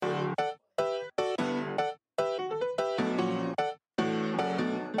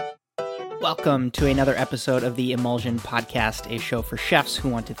Welcome to another episode of the Emulsion Podcast, a show for chefs who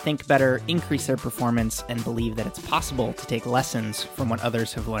want to think better, increase their performance, and believe that it's possible to take lessons from what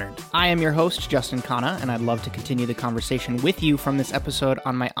others have learned. I am your host, Justin Khanna, and I'd love to continue the conversation with you from this episode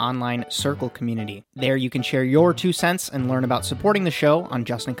on my online Circle community. There you can share your 2 cents and learn about supporting the show on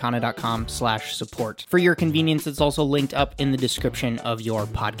justinkhanna.com/support. For your convenience, it's also linked up in the description of your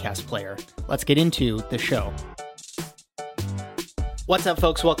podcast player. Let's get into the show. What's up,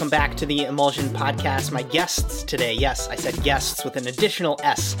 folks? Welcome back to the Emulsion Podcast. My guests today, yes, I said guests with an additional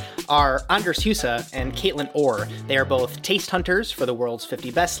S, are Anders Husa and Kaitlin Orr. They are both taste hunters for the world's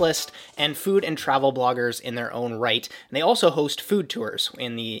 50 best list and food and travel bloggers in their own right. And they also host food tours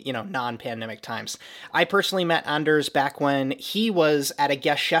in the, non-pandemic times. I personally met Anders back when he was at a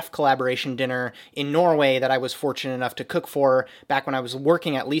guest chef collaboration dinner in Norway that I was fortunate enough to cook for back when I was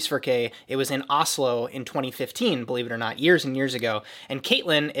working at Lysverke. It was in Oslo in 2015, believe it or not, years and years ago. And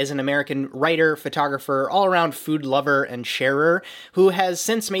Kaitlin is an American writer, photographer, all-around food lover and sharer who has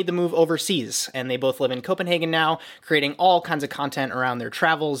since made the move overseas. And they both live in Copenhagen now, creating all kinds of content around their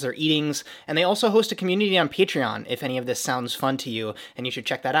travels, their eatings. And they also host a community on Patreon, if any of this sounds fun to you. And you should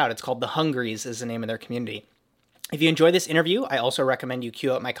check that out. It's called The Hungries is the name of their community. If you enjoy this interview, I also recommend you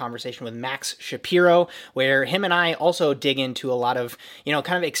queue up my conversation with Max Shapiro, where him and I also dig into a lot of,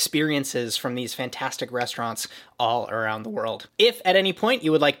 kind of experiences from these fantastic restaurants all around the world. If at any point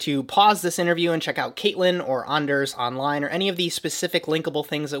you would like to pause this interview and check out Kaitlin or Anders online or any of the specific linkable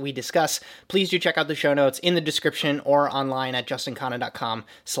things that we discuss, please do check out the show notes in the description or online at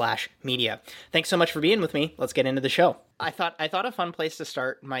justinkhanna.com/media. Thanks so much for being with me. Let's get into the show. I thought a fun place to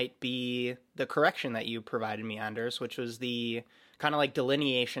start might be the correction that you provided me, Anders, which was the kind of like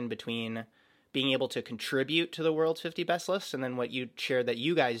delineation between being able to contribute to the world's 50 best list and then what you shared that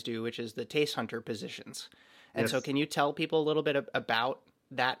you guys do, which is the taste hunter positions. And Yes. so can you tell people a little bit about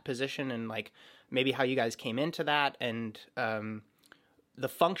that position and like maybe how you guys came into that and the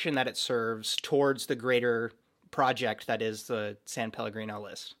function that it serves towards the greater project that is the San Pellegrino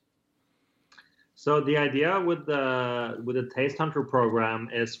list? So the idea with the Taste Hunter program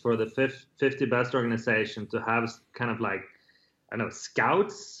is for the 50 best organization to have kind of like, I don't know,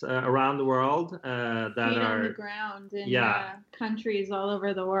 scouts around the world that feet are on the ground in Yeah. countries all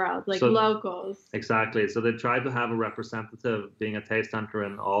over the world, like So- locals. Exactly. So they try to have a representative being a taste hunter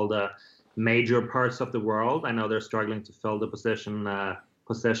in all the major parts of the world. I know they're struggling to fill the position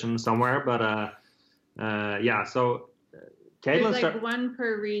somewhere, but yeah. So Kaitlin There's like one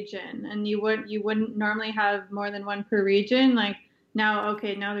per region, and you wouldn't normally have more than one per region. Like now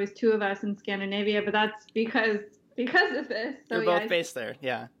there's 2 of us in Scandinavia, but that's because of this. So You're both based there,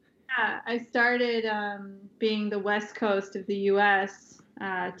 yeah. Yeah, I started being the West Coast of the U.S.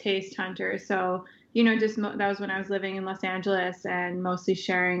 Taste hunter. So that was when I was living in Los Angeles and mostly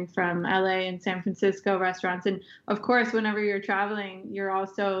sharing from L.A. and San Francisco restaurants. And of course, whenever you're traveling, you're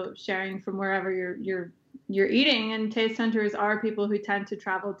also sharing from wherever you're eating, and taste hunters are people who tend to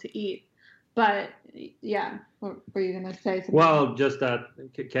travel to eat. But yeah, what were you going to say? Something? Well, just that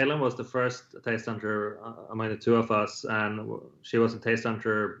Kaitlin was the first taste hunter among the 2 of us, and she was a taste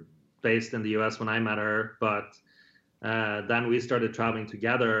hunter based in the US when I met her, but then we started traveling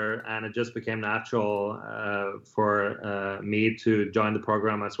together, and it just became natural for me to join the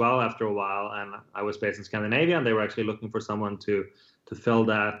program as well after a while. And I was based in Scandinavia, and they were actually looking for someone to fill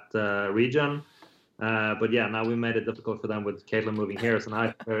that region. But yeah, now we made it difficult for them with Kaitlin moving here, so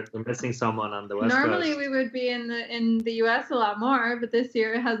now they're missing someone on the West Normally Coast. we would be in the US a lot more, but this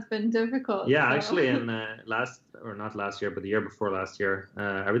year it has been difficult. Yeah, so. actually, in not last year, but the year before last year,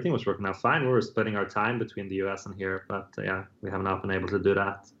 everything was working out fine. We were splitting our time between the US and here, but yeah, we have not been able to do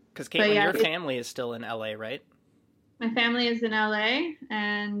that. Because Kaitlin, your family is still in LA, right? My family is in LA,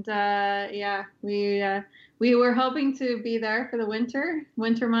 and we were hoping to be there for the winter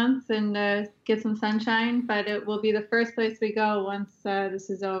months and get some sunshine, but it will be the first place we go once this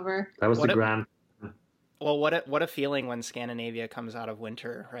is over. That was grand. Well, what a feeling when Scandinavia comes out of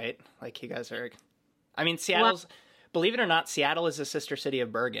winter, right? Like you guys are, I mean, believe it or not, Seattle is a sister city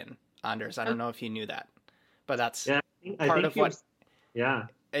of Bergen, Anders. I don't know if you knew that, but that's part of what. Yeah.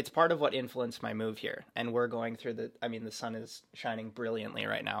 It's part of what influenced my move here, and we're going through the sun is shining brilliantly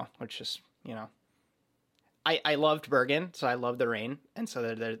right now, which is, I loved Bergen, so I love the rain, and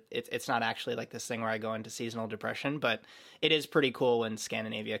so it's not actually like this thing where I go into seasonal depression, but it is pretty cool when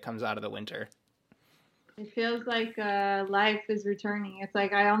Scandinavia comes out of the winter. It feels like life is returning. It's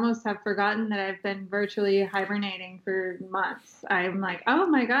like I almost have forgotten that I've been virtually hibernating for months. I'm like, oh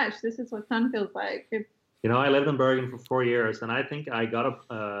my gosh, this is what sun feels like. You know, I lived in Bergen for 4 years, and I think I got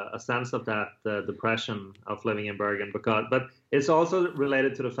a sense of that depression of living in Bergen but it's also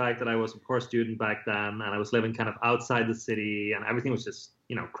related to the fact that I was a poor student back then, and I was living kind of outside the city, and everything was just,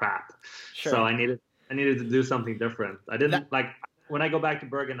 crap. Sure. So I needed to do something different. I didn't like when I go back to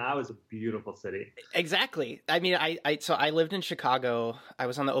Bergen now, it's a beautiful city. Exactly. I mean, so I lived in Chicago. I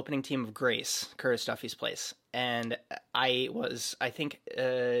was on the opening team of Grace, Curtis Duffy's place, and I was, I think,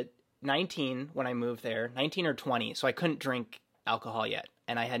 19 when I moved there, 19 or 20. So I couldn't drink alcohol yet.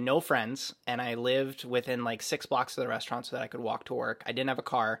 And I had no friends. And I lived within like 6 blocks of the restaurant so that I could walk to work. I didn't have a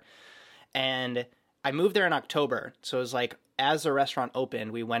car. And I moved there in October. So it was like, as the restaurant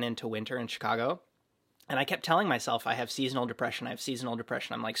opened, we went into winter in Chicago. And I kept telling myself, I have seasonal depression.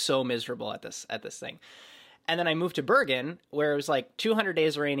 I'm like so miserable at this thing. And then I moved to Bergen, where it was like 200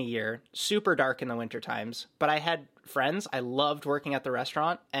 days of rain a year, super dark in the winter times. But I had friends. I loved working at the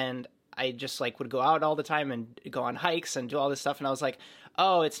restaurant, and I just like would go out all the time and go on hikes and do all this stuff. And I was like,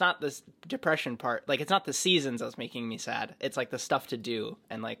 oh, it's not this depression part. Like, it's not the seasons that's making me sad. It's like the stuff to do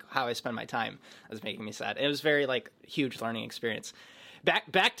and like how I spend my time that's making me sad. It was very like huge learning experience.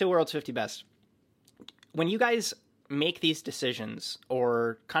 Back to World's 50 Best. When you guys make these decisions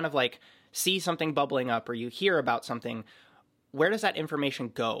or kind of like see something bubbling up or you hear about something, where does that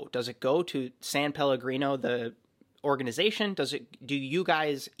information go? Does it go to San Pellegrino, the organization? Do you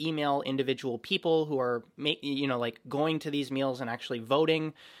guys email individual people who are, like going to these meals and actually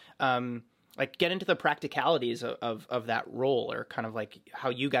voting? Like get into the practicalities of that role, or kind of like how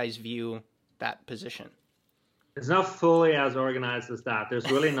you guys view that position. It's not fully as organized as that. There's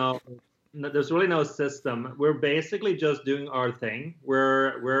really no system. We're basically just doing our thing.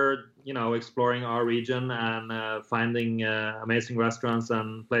 We're exploring our region and finding amazing restaurants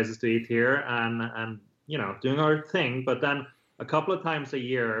and places to eat here and doing our thing. But then a couple of times a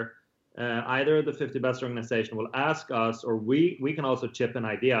year, either the 50 Best organization will ask us, or we can also chip in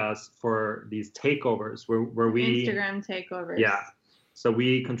ideas for these takeovers where we Instagram takeovers. Yeah. So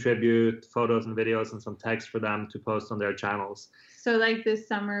we contribute photos and videos and some text for them to post on their channels. So like this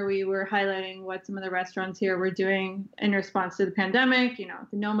summer, we were highlighting what some of the restaurants here were doing in response to the pandemic, the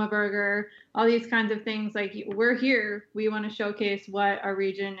Noma Burger, all these kinds of things. Like, we're here, we want to showcase what our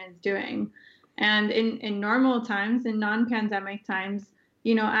region is doing. And in normal times, in non-pandemic times,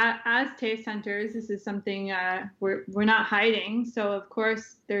 as taste hunters, this is something we're not hiding. So of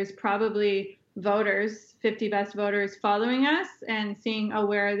course, there's probably voters, 50 Best voters following us and seeing,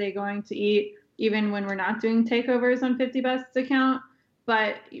 where are they going to eat, even when we're not doing takeovers on 50 Best's account.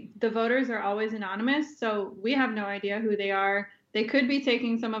 But the voters are always anonymous, so we have no idea who they are. They could be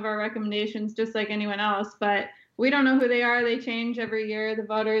taking some of our recommendations just like anyone else, but we don't know who they are. They change every year, the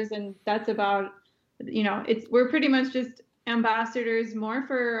voters, and that's about, we're pretty much just ambassadors more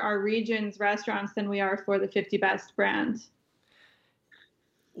for our region's restaurants than we are for the 50 Best brand.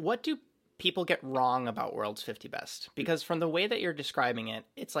 What do people get wrong about World's 50 Best? Because from the way that you're describing it,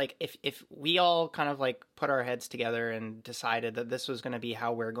 it's like if we all kind of like put our heads together and decided that this was going to be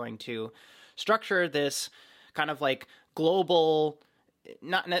how we're going to structure this kind of like global,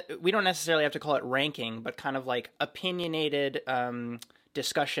 we don't necessarily have to call it ranking, but kind of like opinionated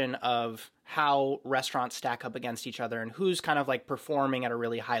discussion of how restaurants stack up against each other and who's kind of like performing at a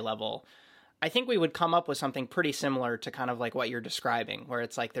really high level. I think we would come up with something pretty similar to kind of like what you're describing, where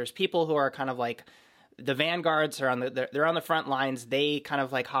it's like there's people who are kind of like the vanguards, are they're on the front lines. They kind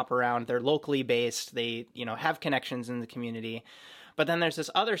of like hop around. They're locally based. They have connections in the community. But then there's this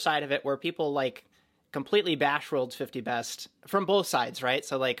other side of it where people like completely bash World's 50 Best from both sides, right?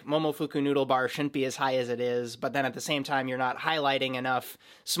 So like Momofuku Noodle Bar shouldn't be as high as it is, but then at the same time you're not highlighting enough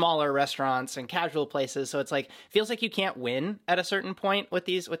smaller restaurants and casual places. So it's like feels like you can't win at a certain point with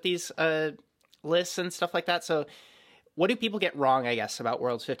these lists and stuff like that. So what do people get wrong, I guess, about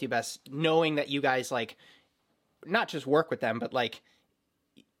World's 50 Best, knowing that you guys like not just work with them, but like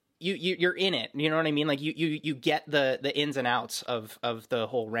you're in it, you know what I mean? Like you get the ins and outs of the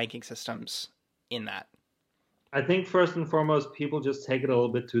whole ranking systems in that? I think first and foremost, people just take it a little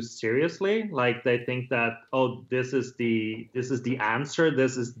bit too seriously. Like they think that, this is the answer.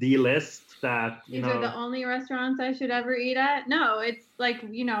 This is the list that, These are the only restaurants I should ever eat at. No, it's like,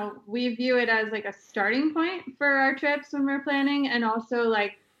 we view it as like a starting point for our trips when we're planning. And also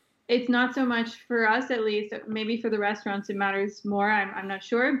like, it's not so much for us, at least, maybe for the restaurants, it matters more. I'm not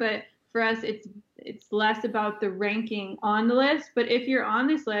sure, but for us, it's less about the ranking on the list. But if you're on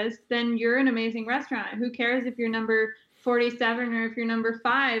this list, then you're an amazing restaurant. Who cares if you're number 47 or if you're number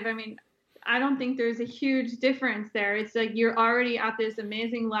 5? I mean, I don't think there's a huge difference there. It's like you're already at this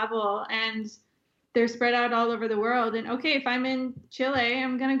amazing level, and they're spread out all over the world. And okay, if I'm in Chile,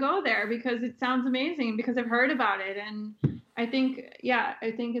 I'm going to go there because it sounds amazing, because I've heard about it. And I think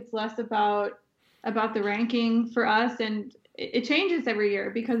it's less about the ranking for us. And it changes every year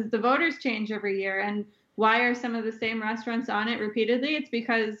because the voters change every year. And why are some of the same restaurants on it repeatedly? It's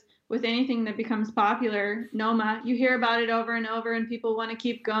because with anything that becomes popular, Noma, you hear about it over and over, and people want to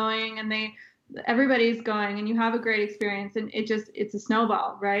keep going, and everybody's going, and you have a great experience, and it's a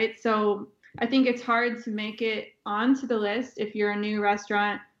snowball, right? So I think it's hard to make it onto the list if you're a new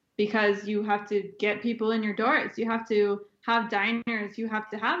restaurant, because you have to get people in your doors. You have to have diners. You have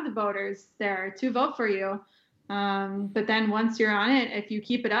to have the voters there to vote for you. But then once you're on it, if you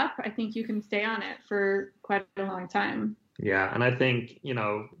keep it up, I think you can stay on it for quite a long time. Yeah, and I think,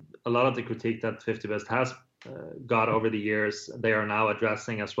 a lot of the critique that 50 Best has got over the years, they are now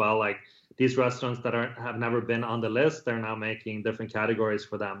addressing as well. Like these restaurants that have never been on the list, they're now making different categories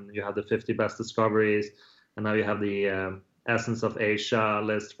for them. You have the 50 Best Discoveries, and now you have the Essence of Asia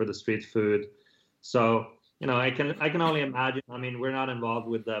list for the street food. So, I can only imagine. I mean, we're not involved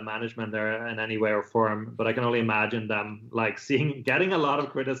with the management there in any way or form, but I can only imagine them like getting a lot of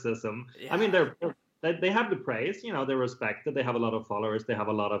criticism. Yeah. I mean, they have the praise, they're respected. They have a lot of followers. They have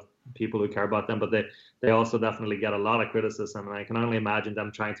a lot of people who care about them, but they also definitely get a lot of criticism. And I can only imagine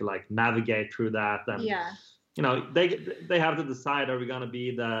them trying to like navigate through that. And, they have to decide, are we going to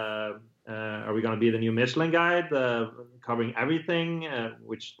be the new Michelin Guide, covering everything,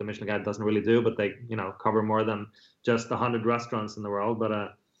 which the Michelin Guide doesn't really do, but they, cover more than just 100 restaurants in the world. But,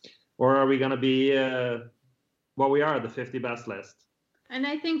 or are we going to be what we are, the 50 best list? And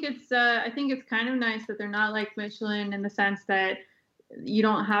I think it's kind of nice that they're not like Michelin in the sense that they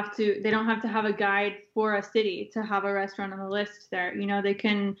don't have to have a guide for a city to have a restaurant on the list there. They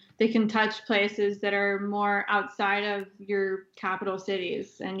can touch places that are more outside of your capital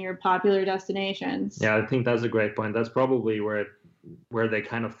cities and your popular destinations. Yeah, I think that's a great point. That's probably where they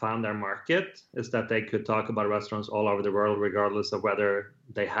kind of found their market, is that they could talk about restaurants all over the world, regardless of whether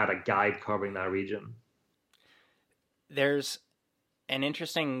they had a guide covering that region. There's an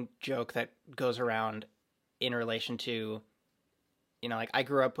interesting joke that goes around in relation to, like I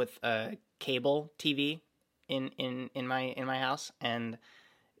grew up with a cable TV in my house, and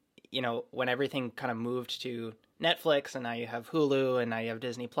when everything kind of moved to Netflix, and now you have Hulu, and now you have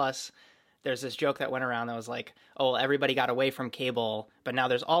Disney Plus, there's this joke that went around that was like, oh, everybody got away from cable, but now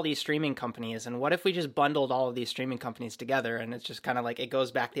there's all these streaming companies, and what if we just bundled all of these streaming companies together? And it's just kind of like it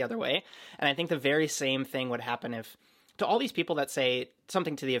goes back the other way. And I think the very same thing would happen if, to all these people that say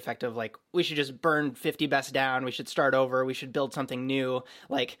something to the effect of like, we should just burn 50 Best down, we should start over, we should build something new,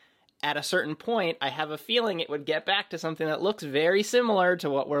 like at a certain point, I have a feeling it would get back to something that looks very similar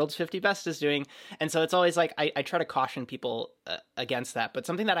to what World's 50 Best is doing. And so it's always like, I try to caution people against that. But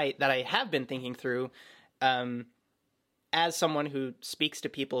something that I have been thinking through, as someone who speaks to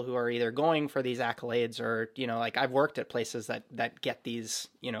people who are either going for these accolades or, like I've worked at places that get these,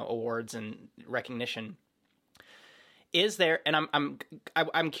 awards and recognition. Is there, and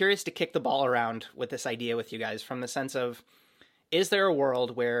I'm curious to kick the ball around with this idea with you guys, from the sense of, is there a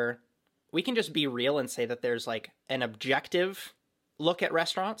world where we can just be real and say that there's like an objective look at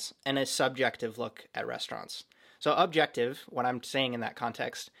restaurants and a subjective look at restaurants? So objective, what I'm saying in that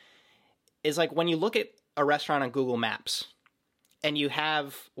context, is like when you look at a restaurant on Google Maps and you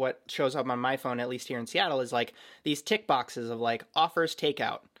have what shows up on my phone, at least here in Seattle, is like these tick boxes of like offers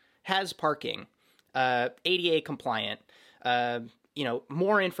takeout, has parking, ADA compliant,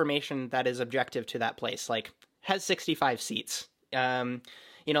 more information that is objective to that place, like has 65 seats,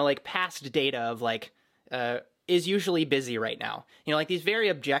 like past data of like, is usually busy right now, like these very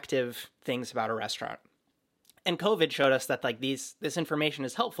objective things about a restaurant. And COVID showed us that like this information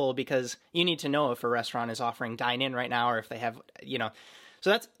is helpful because you need to know if a restaurant is offering dine-in right now, or if they have, so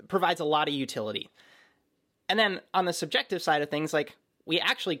that provides a lot of utility. And then on the subjective side of things, like, we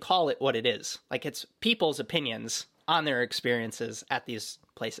actually call it what it is. Like, it's people's opinions on their experiences at these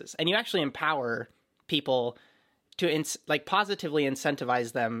places. And you actually empower people to positively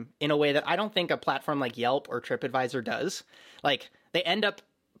incentivize them in a way that I don't think a platform like Yelp or TripAdvisor does. Like, they end up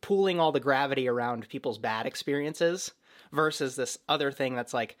pooling all the gravity around people's bad experiences versus this other thing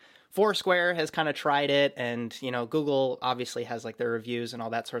that's like, Foursquare has kind of tried it, and, Google obviously has like their reviews and all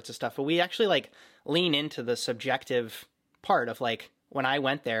that sorts of stuff. But we actually like lean into the subjective part of like, when I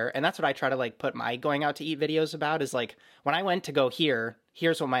went there, and that's what I try to like put my going out to eat videos about, is like, when I went to go here,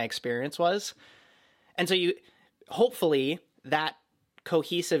 here's what my experience was. And so hopefully that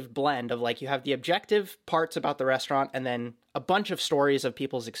cohesive blend of like, you have the objective parts about the restaurant and then a bunch of stories of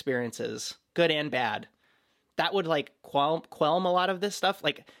people's experiences, good and bad, that would like quell a lot of this stuff.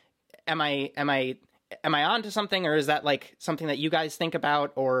 Like, am I onto something, or is that like something that you guys think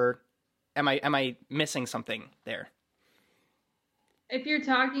about, or am I missing something there? If you're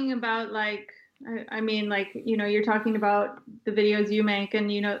talking about like, I mean, like, you know, you're talking about the videos you make,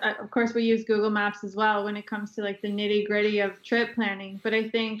 and, you know, of course we use Google Maps as well when it comes to like the nitty gritty of trip planning. But I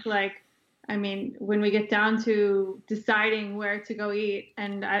think like, I mean, when we get down to deciding where to go eat,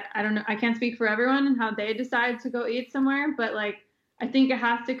 and I don't know, I can't speak for everyone and how they decide to go eat somewhere, but like, I think it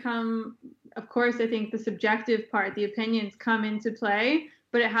has to come, of course, I think the subjective part, the opinions come into play,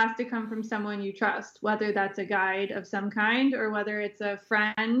 but it has to come from someone you trust, whether that's a guide of some kind or whether it's a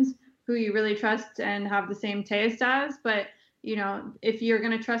friend who you really trust and have the same taste as. But, you know, if you're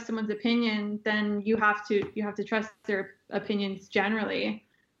going to trust someone's opinion, then you have to trust their opinions generally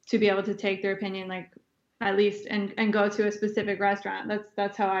to be able to take their opinion, like, at least, and go to a specific restaurant.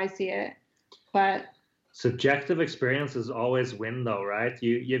 That's how I see it. But subjective experiences always win, though, right?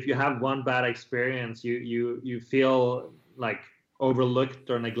 If you have one bad experience, you feel like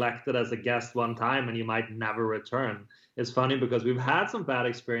overlooked or neglected as a guest one time, and you might never return. It's funny because we've had some bad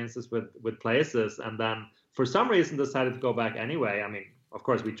experiences with places, and then for some reason decided to go back anyway. I mean, of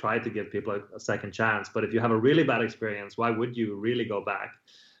course, we try to give people a second chance, but if you have a really bad experience, why would you really go back?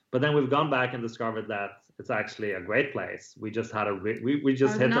 But then we've gone back and discovered that it's actually a great place. We just had we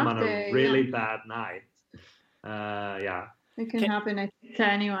just hit them on a really bad night. Yeah, it can happen, I think, to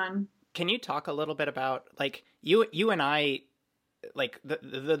anyone. Can you talk a little bit about, like, you and I, like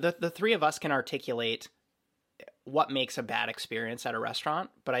the three of us can articulate what makes a bad experience at a restaurant,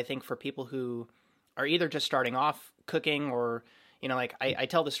 but I think for people who are either just starting off cooking, or, you know, like I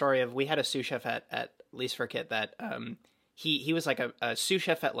tell the story of, we had a sous chef at Lise Verkit that he was like a sous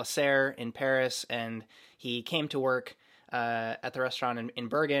chef at La Serre in Paris, and he came to work at the restaurant in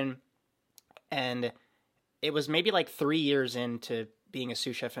Bergen, and it was maybe like 3 years into being a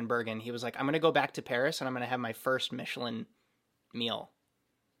sous chef in Bergen, he was like, I'm going to go back to Paris and I'm going to have my first Michelin meal.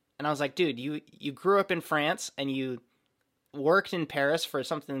 And I was like, dude, you grew up in France and you worked in Paris for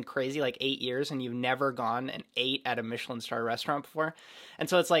something crazy like 8 years, and you've never gone and ate at a Michelin star restaurant before. And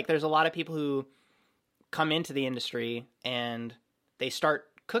so it's like, there's a lot of people who come into the industry and they start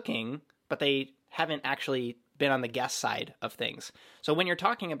cooking, but they haven't actually been on the guest side of things. So when you're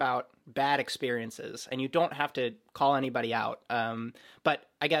talking about bad experiences, and you don't have to call anybody out, but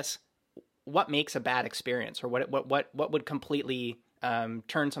I guess what makes a bad experience, or what would completely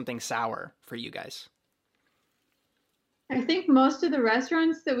turn something sour for you guys? I think most of the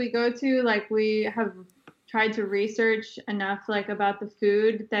restaurants that we go to, like, we have tried to research enough, like, about the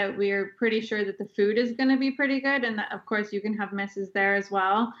food that we're pretty sure that the food is going to be pretty good. And that, of course, you can have misses there as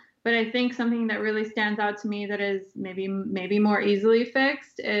well. But I think something that really stands out to me that is maybe more easily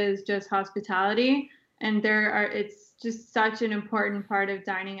fixed is just hospitality. And it's just such an important part of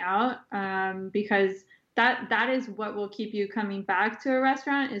dining out, because that is what will keep you coming back to a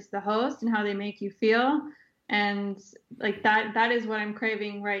restaurant, is the host and how they make you feel. And like that is what I'm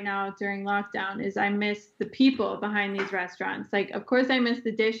craving right now during lockdown, is I miss the people behind these restaurants. Like, of course I miss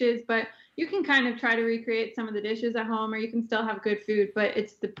the dishes, but you can kind of try to recreate some of the dishes at home, or you can still have good food, but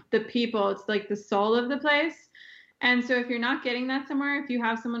it's the people, it's like the soul of the place. And so if you're not getting that somewhere, if you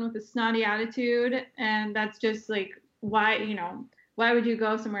have someone with a snotty attitude, and that's just like, why would you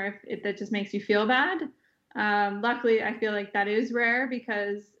go somewhere if that just makes you feel bad? Luckily, I feel like that is rare,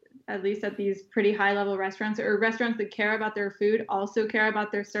 because at least at these pretty high level restaurants, or restaurants that care about their food also care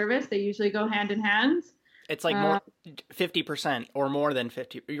about their service. They usually go hand in hand. It's like more 50% or more than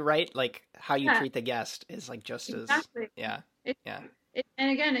 50. You're right. Like, how you treat the guest is like just exactly. as, yeah.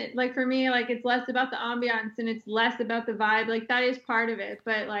 And again, like for me, like, it's less about the ambiance and it's less about the vibe. Like, that is part of it.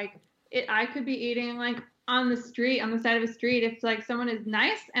 But like, I could be eating like on the street, on the side of a street. If like someone is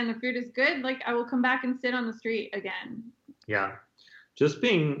nice and the food is good, like, I will come back and sit on the street again. Yeah. Just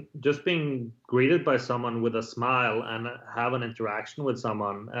being greeted by someone with a smile and have an interaction with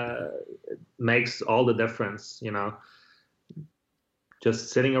someone makes all the difference, you know.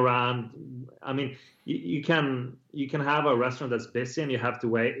 Just sitting around. I mean, you can have a restaurant that's busy and you have to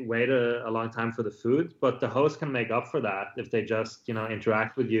wait a long time for the food, but the host can make up for that if they just, you know,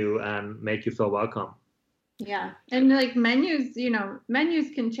 interact with you and make you feel welcome. Yeah. And like menus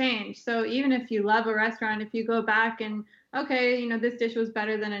can change. So even if you love a restaurant, if you go back and, okay, you know, this dish was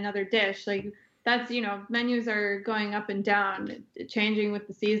better than another dish, like, that's, you know, menus are going up and down, changing with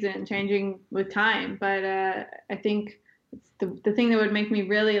the season, changing with time. But I think it's the thing that would make me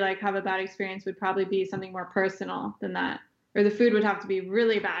really like have a bad experience would probably be something more personal than that. Or the food would have to be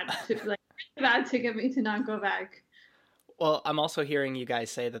really bad to get me to not go back. Well, I'm also hearing you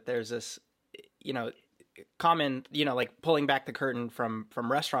guys say that there's this, you know, common, like pulling back the curtain from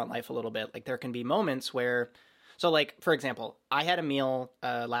restaurant life a little bit. Like there can be moments where, so like, for example, I had a meal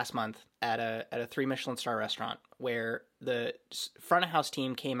last month at a 3 Michelin star restaurant where the front of house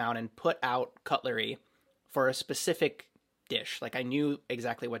team came out and put out cutlery for a specific dish. Like I knew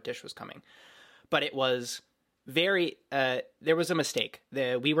exactly what dish was coming, but it was very, there was a mistake.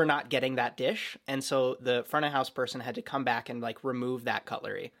 We were not getting that dish. And so the front of house person had to come back and like remove that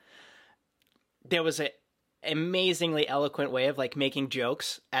cutlery. There was a amazingly eloquent way of like making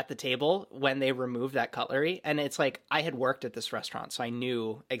jokes at the table when they removed that cutlery. And it's like, I had worked at this restaurant, so I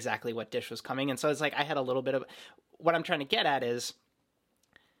knew exactly what dish was coming. And so it's like, I had a little bit of, what I'm trying to get at is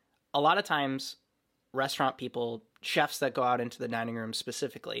a lot of times restaurant people, chefs that go out into the dining room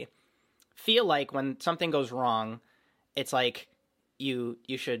specifically, feel like when something goes wrong, it's like you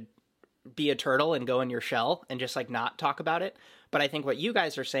should be a turtle and go in your shell and just like not talk about it. But I think what you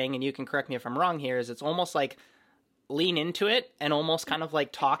guys are saying, and you can correct me if I'm wrong here, is it's almost like lean into it and almost kind of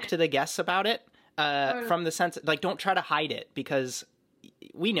like talk to the guests about it from the sense, like don't try to hide it because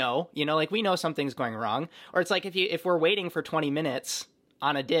we know, like we know something's going wrong. Or it's like if we're waiting for 20 minutes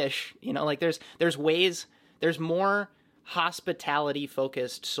on a dish, like there's ways, there's more hospitality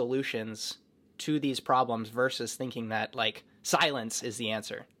focused solutions to these problems versus thinking that like silence is the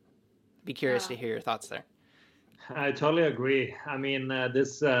answer. Be curious to hear your thoughts there. I totally agree. I mean,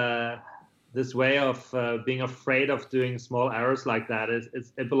 this way of being afraid of doing small errors like that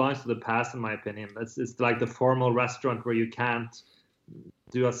it belongs to the past, in my opinion. It's like the formal restaurant where you can't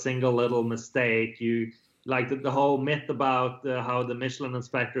do a single little mistake. You like the whole myth about how the Michelin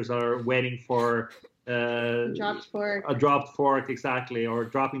inspectors are waiting for a dropped fork, exactly, or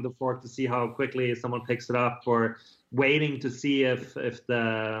dropping the fork to see how quickly someone picks it up, or waiting to see if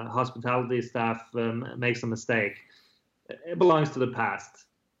the hospitality staff makes a mistake. It belongs to the past.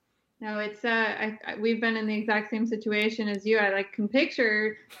 No, it's we've been in the exact same situation as you. I can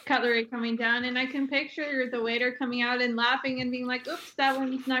picture cutlery coming down, and I can picture the waiter coming out and laughing and being like, "Oops, that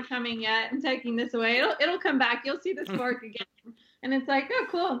one's not coming yet," and taking this away. It'll come back. You'll see this fork again. And it's like, "Oh,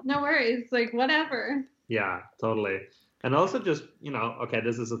 cool, no worries." Like whatever. Yeah, totally. And also just, okay,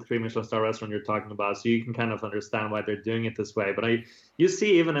 this is a 3 Michelin star restaurant you're talking about, so you can kind of understand why they're doing it this way. But you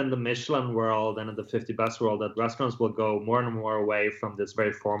see even in the Michelin world and in the 50 best world that restaurants will go more and more away from this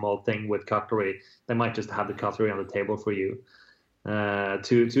very formal thing with cutlery. They might just have the cutlery on the table for you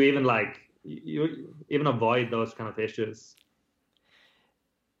to even you even avoid those kind of issues.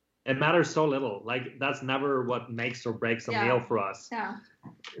 It matters so little. Like that's never what makes or breaks a meal for us. Yeah.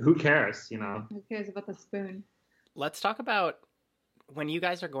 Who cares, Who cares about the spoon? Let's talk about when you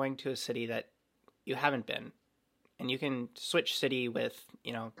guys are going to a city that you haven't been, and you can switch city with,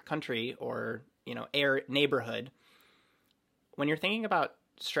 country or, neighborhood. When you're thinking about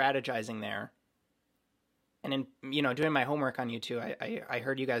strategizing there, and in, doing my homework on you two, I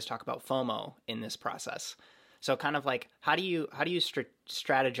heard you guys talk about FOMO in this process. So kind of like, how do you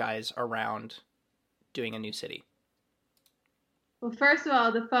strategize around doing a new city? Well, first of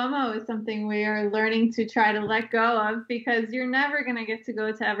all, the FOMO is something we are learning to try to let go of, because you're never going to get to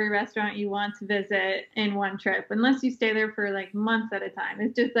go to every restaurant you want to visit in one trip unless you stay there for like months at a time.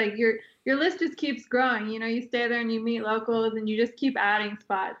 It's just like your list just keeps growing. You stay there and you meet locals and you just keep adding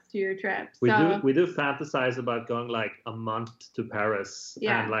spots to your trip. We do fantasize about going like a month to Paris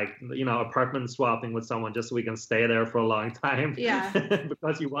and like, apartment swapping with someone just so we can stay there for a long time. Yeah.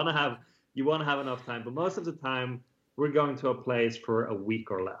 Because you want to have enough time. But most of the time, we're going to a place for a week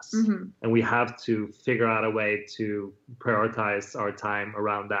or less. Mm-hmm. And we have to figure out a way to prioritize our time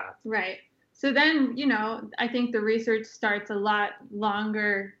around that. Right. So then, I think the research starts a lot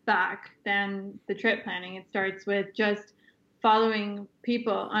longer back than the trip planning. It starts with just following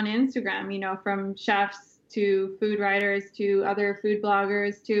people on Instagram, from chefs to food writers to other food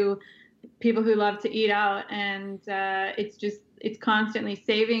bloggers to people who love to eat out. And it's constantly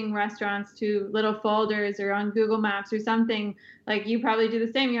saving restaurants to little folders or on Google Maps or something. Like you probably do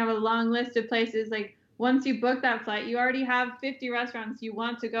the same. You have a long list of places. Like once you book that flight, you already have 50 restaurants you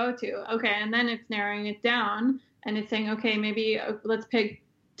want to go to. Okay. And then it's narrowing it down and it's saying, okay, maybe let's pick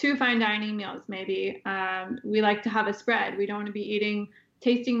 2 fine dining meals. Maybe we like to have a spread. We don't want to be eating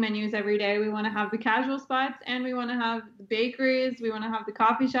tasting menus every day. We want to have the casual spots and we want to have the bakeries. We want to have the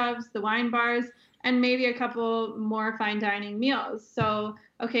coffee shops, the wine bars, and maybe a couple more fine dining meals. So,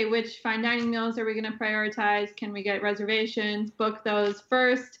 okay, which fine dining meals are we going to prioritize? Can we get reservations, book those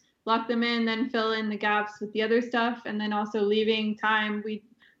first, lock them in, then fill in the gaps with the other stuff, and then also leaving time.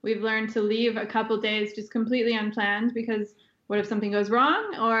 We've learned to leave a couple days just completely unplanned, because what if something goes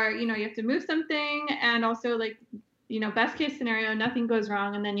wrong, or you have to move something, and also best case scenario, nothing goes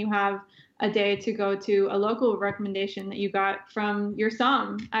wrong, and then you have a day to go to a local recommendation that you got from your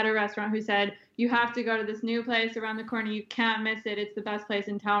som at a restaurant who said, you have to go to this new place around the corner. You can't miss it. It's the best place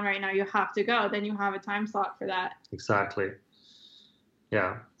in town right now. You have to go. Then you have a time slot for that. Exactly.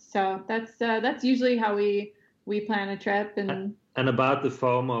 Yeah. So that's usually how we plan a trip. And about the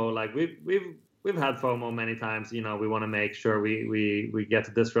FOMO, like we've had FOMO many times. We want to make sure we get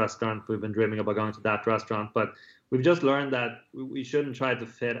to this restaurant. We've been dreaming about going to that restaurant, but we've just learned that we shouldn't try to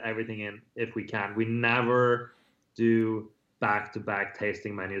fit everything in if we can. We never do back-to-back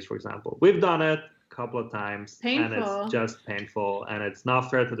tasting menus, for example. We've done it a couple of times, painful. And it's just painful, and it's not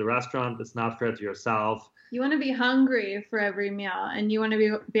fair to the restaurant. It's not fair to yourself. You want to be hungry for every meal, and you want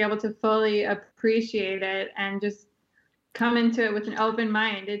to be able to fully appreciate it and just come into it with an open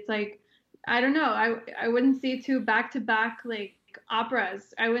mind. It's like, I don't know, I wouldn't see 2 back-to-back like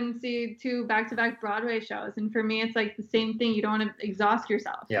operas. I wouldn't see 2 back-to-back Broadway shows. And for me, it's like the same thing. You don't want to exhaust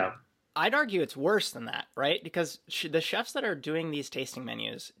yourself. Yeah. I'd argue it's worse than that, right? Because the chefs that are doing these tasting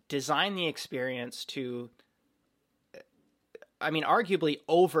menus design the experience to, arguably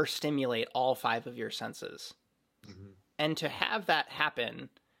overstimulate all 5 of your senses. Mm-hmm. And to have that happen,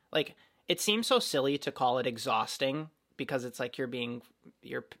 like, it seems so silly to call it exhausting, because it's like you're being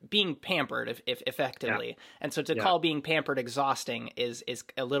pampered if effectively. Yeah. And so to call being pampered exhausting is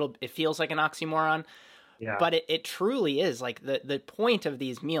a little, it feels like an oxymoron. Yeah. But it truly is. Like the point of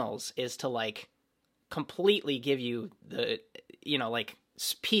these meals is to like completely give you the, like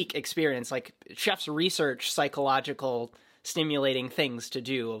peak experience. Like chefs research psychological stimulating things to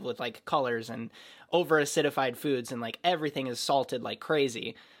do with like colors and over acidified foods, and like everything is salted like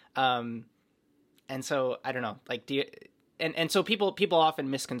crazy. And so I don't know, like, and so people often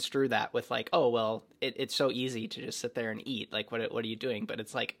misconstrue that with like, oh, well, it's so easy to just sit there and eat. Like, what are you doing? But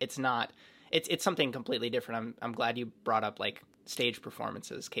it's like, it's not, it's something completely different. I'm glad you brought up like stage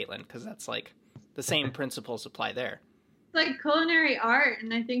performances, Kaitlin, because that's like the same principles apply there. It's like culinary art.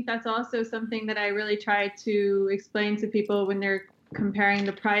 And I think that's also something that I really try to explain to people when they're comparing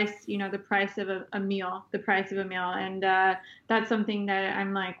the price, the price of a meal. And that's something that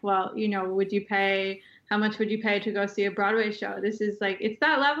I'm like, well, how much would you pay to go see a Broadway show? This is like, it's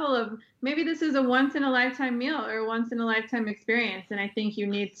that level of, maybe this is a once in a lifetime meal or a once in a lifetime experience. And I think you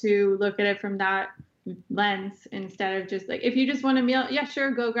need to look at it from that lens instead of just like, if you just want a meal, yeah,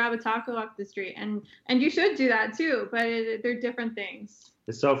 sure, go grab a taco off the street. And you should do that too, but they're different things.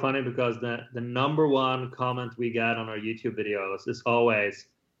 It's so funny because the number one comment we get on our YouTube videos is always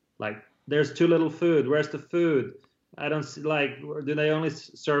like, there's too little food. Where's the food? I don't see, like, do they only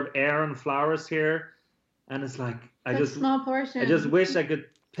serve air and flowers here? And it's like, small portion. I just wish I could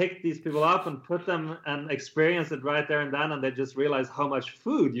pick these people up and put them and experience it right there and then, and they just realize how much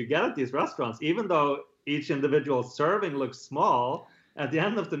food you get at these restaurants. Even though each individual serving looks small, at the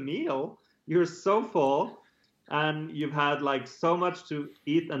end of the meal, you're so full and you've had like so much to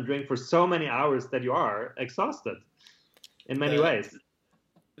eat and drink for so many hours that you are exhausted in many ways.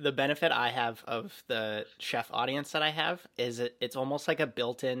 The benefit I have of the chef audience that I have is it's almost like a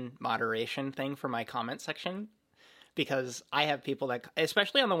built-in moderation thing for my comment section, because I have people that,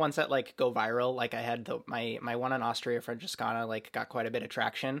 especially on the ones that like go viral, like I had my one on Austria Francescana, like got quite a bit of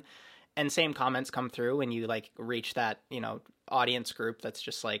traction, and same comments come through when you like reach that, audience group that's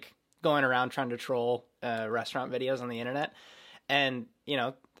just like going around trying to troll restaurant videos on the internet. And,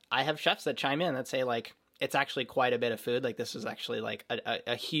 I have chefs that chime in that say like, it's actually quite a bit of food. Like this is actually like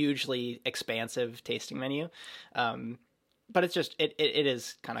a hugely expansive tasting menu. But it's just, it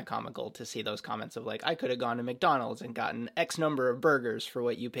is kind of comical to see those comments of like, I could have gone to McDonald's and gotten X number of burgers for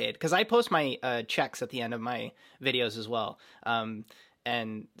what you paid. Cause I post my checks at the end of my videos as well.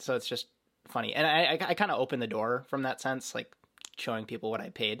 And so it's just funny. And I kind of open the door from that sense, like showing people what I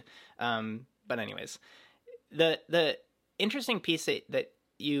paid. But anyways, the interesting piece that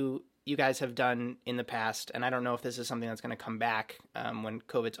you guys have done in the past, and I don't know if this is something that's going to come back when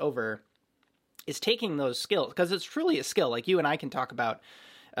COVID's over, is taking those skills, because it's truly a skill. Like you and I can talk about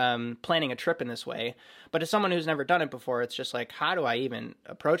planning a trip in this way, but as someone who's never done it before, it's just like, how do I even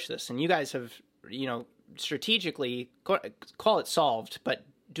approach this? And you guys have, strategically, call it solved, but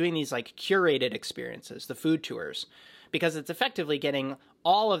doing these like curated experiences, the food tours, because it's effectively getting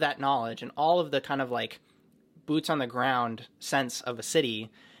all of that knowledge and all of the kind of like boots on the ground sense of a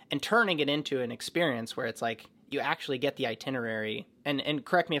city and turning it into an experience where it's like you actually get the itinerary. And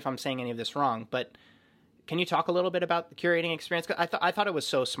correct me if I'm saying any of this wrong, but can you talk a little bit about the curating experience? 'Cause I thought it was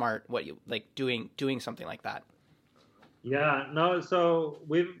so smart what you like doing something like that. Yeah, no. So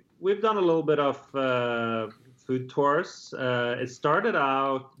we've done a little bit of food tours. It started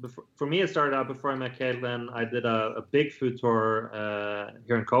out for me. It started out before I met Kaitlin. I did a big food tour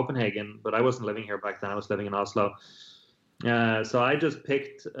here in Copenhagen, but I wasn't living here back then. I was living in Oslo. So I just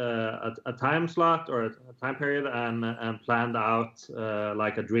picked a time slot or a time period and planned out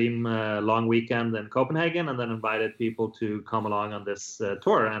like a dream long weekend in Copenhagen, and then invited people to come along on this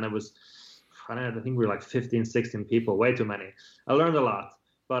tour. And it was, I think we were like 15, 16 people, way too many. I learned a lot,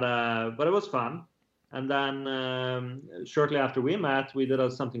 but it was fun. And then shortly after we met, we did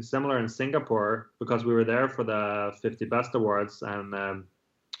something similar in Singapore because we were there for the 50 Best Awards, and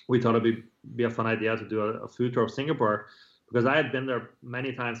we thought it'd be a fun idea to do a food tour of Singapore, because I had been there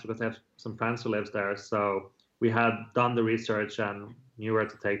many times because I have some friends who lives there. So we had done the research and knew where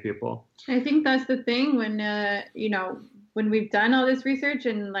to take people. I think that's the thing when when we've done all this research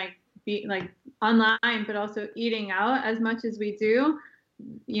and like online, but also eating out as much as we do,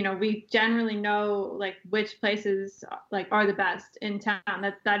 we generally know like which places like are the best in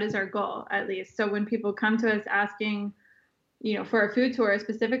town. That is our goal, at least. So when people come to us asking, for a food tour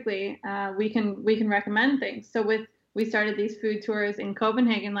specifically, we can recommend things. So we started these food tours in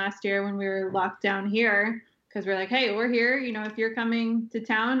Copenhagen last year when we were locked down here, because we're like, hey, we're here. If you're coming to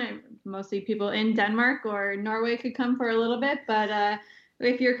town, and mostly people in Denmark or Norway could come for a little bit, but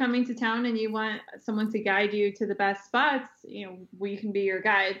if you're coming to town and you want someone to guide you to the best spots, we can be your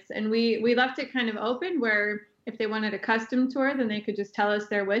guides. And we left it kind of open where if they wanted a custom tour, then they could just tell us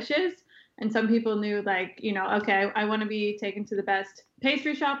their wishes. And some people knew like, okay, I want to be taken to the best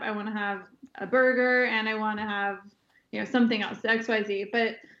pastry shop. I want to have a burger, and I want to have, something else, XYZ.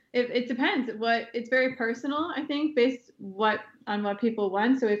 But it depends. It's very personal, I think, based on what people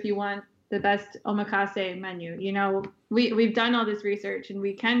want. So if you want the best omakase menu, we've done all this research and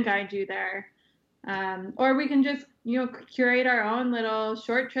we can guide you there. Or we can just, curate our own little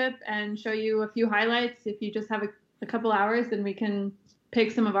short trip and show you a few highlights. If you just have a couple hours, then we can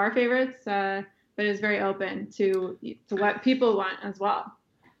pick some of our favorites. But it's very open to what people want as well.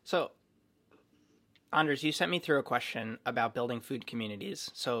 So, Anders, you sent me through a question about building food communities.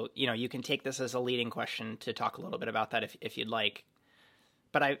 So, you can take this as a leading question to talk a little bit about that if you'd like.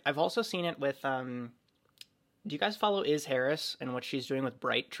 But I've also seen it with, do you guys follow Iz Harris and what she's doing with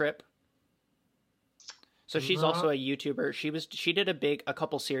Bright Trip? So she's also a YouTuber. She did a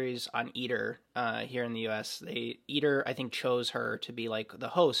couple series on Eater here in the US. Eater, I think, chose her to be like the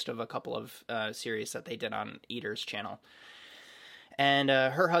host of a couple of series that they did on Eater's channel. And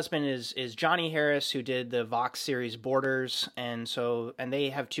her husband is Johnny Harris, who did the Vox series Borders, and they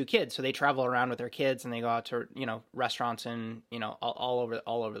have 2 kids, so they travel around with their kids and they go out to restaurants and all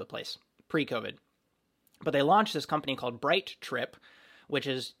over the place pre-COVID. But they launched this company called Bright Trip, which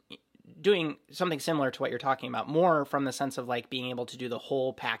is doing something similar to what you're talking about, more from the sense of like being able to do the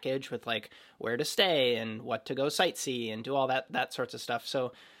whole package with like where to stay and what to go sightsee and do all that sorts of stuff.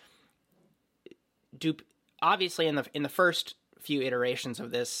 So, obviously in the first few iterations of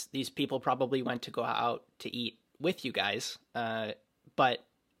this, these people probably went to go out to eat with you guys. But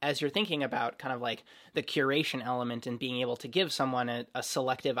as you're thinking about kind of like the curation element and being able to give someone a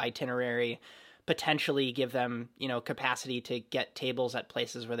selective itinerary, potentially give them, capacity to get tables at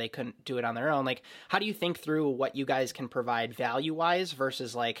places where they couldn't do it on their own. Like, how do you think through what you guys can provide value-wise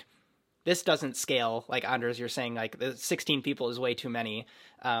versus like, this doesn't scale, like Anders, you're saying like the 16 people is way too many.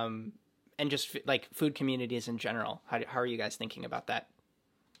 And just like food communities in general. How are you guys thinking about that?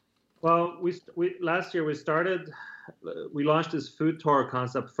 Well, we last year we launched this food tour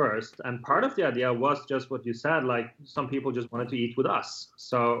concept first, and part of the idea was just what you said. Like some people just wanted to eat with us,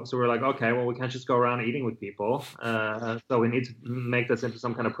 so we're like, okay, well we can't just go around eating with people, so we need to make this into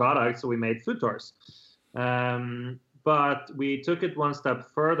some kind of product. So we made food tours, but we took it one step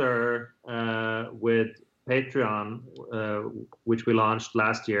further with Patreon, which we launched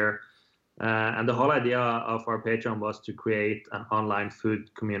last year. And the whole idea of our Patreon was to create an online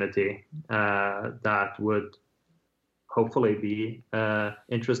food community that would hopefully be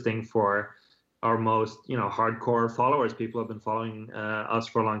interesting for our most, hardcore followers. People have been following us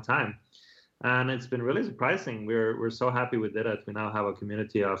for a long time, and it's been really surprising. We're so happy we did it. We now have a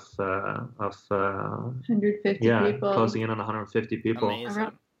community of 150 people, closing in on 150 people.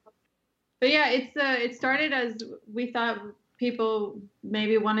 Amazing. But yeah, it started as we thought people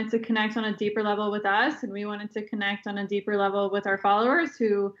maybe wanted to connect on a deeper level with us, and we wanted to connect on a deeper level with our followers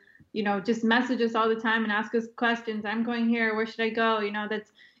who, just message us all the time and ask us questions. I'm going here. Where should I go?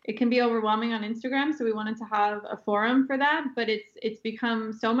 It can be overwhelming on Instagram. So we wanted to have a forum for that, but it's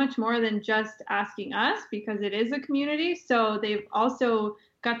become so much more than just asking us because it is a community. So they've also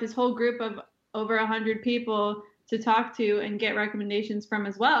got this whole group of over 100 people to talk to and get recommendations from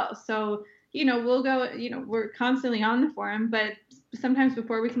as well. So we'll go, we're constantly on the forum, but sometimes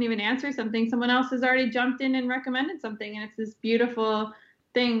before we can even answer something, someone else has already jumped in and recommended something. And it's this beautiful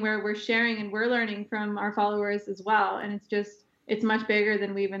thing where we're sharing and we're learning from our followers as well. And it's much bigger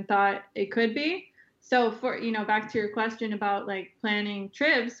than we even thought it could be. So for, back to your question about like planning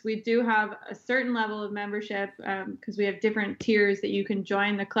trips, we do have a certain level of membership because we have different tiers that you can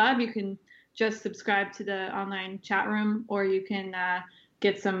join the club. You can just subscribe to the online chat room, or you can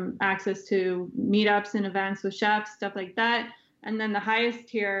get some access to meetups and events with chefs, stuff like that. And then the highest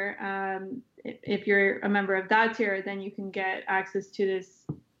tier, if you're a member of that tier, then you can get access to this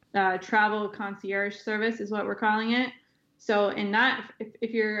travel concierge service is what we're calling it. So in that, if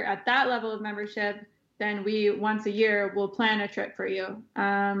you're at that level of membership, then we once a year will plan a trip for you.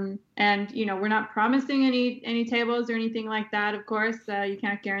 And we're not promising any tables or anything like that. Of course, you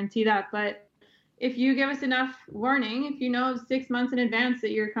can't guarantee that. But if you give us enough warning, if you know 6 months in advance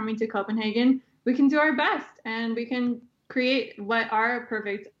that you're coming to Copenhagen, we can do our best and we can create what our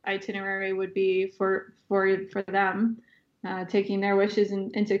perfect itinerary would be for them. Taking their wishes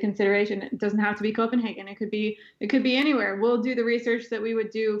into consideration. It doesn't have to be Copenhagen. It could be anywhere. We'll do the research that we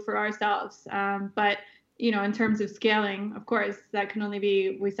would do for ourselves. But in terms of scaling, of course, that can only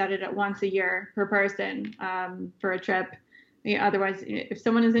be, we set it at once a year per person for a trip. Otherwise, if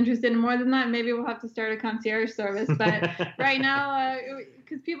someone is interested in more than that, maybe we'll have to start a concierge service. But right now,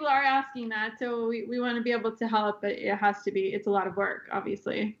 because people are asking that, so we want to be able to help, but it's a lot of work,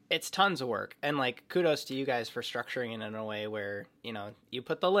 obviously. It's tons of work. And like, kudos to you guys for structuring it in a way where, you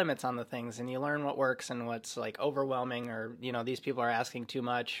put the limits on the things and you learn what works and what's like overwhelming, or, these people are asking too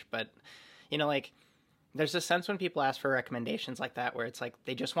much. But, like, there's a sense when people ask for recommendations like that where it's like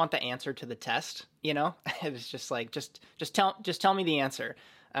they just want the answer to the test, It's just like just tell me the answer.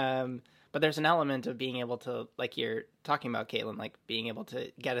 But there's an element of being able to, like you're talking about, Kaitlin, like being able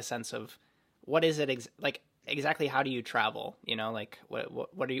to get a sense of what is it exactly how do you travel, like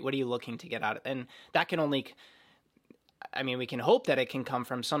what are you looking to get out of, and that can only, we can hope that it can come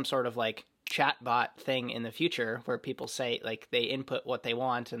from some sort of like chatbot thing in the future where people say like they input what they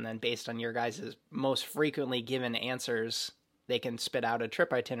want, and then based on your guys' most frequently given answers, they can spit out a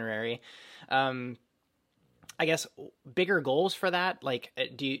trip itinerary. I guess bigger goals for that, like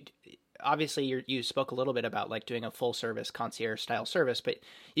obviously you spoke a little bit about like doing a full service concierge style service, but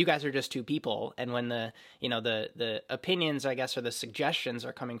you guys are just two people. And when the opinions, I guess, or the suggestions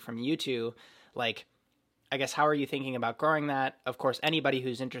are coming from you two, like, I guess, how are you thinking about growing that? Of course, anybody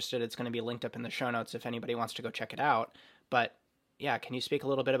who's interested, it's going to be linked up in the show notes if anybody wants to go check it out. But yeah, can you speak a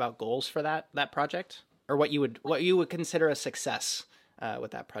little bit about goals for that project, or what you would consider a success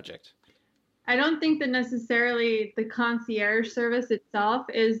with that project? I don't think that necessarily the concierge service itself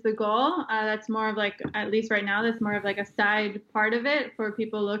is the goal. That's more of like, at least right now, that's more of like a side part of it for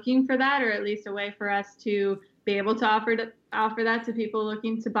people looking for that, or at least a way for us to be able to offer that to people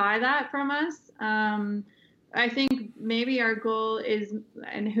looking to buy that from us. I think maybe our goal is,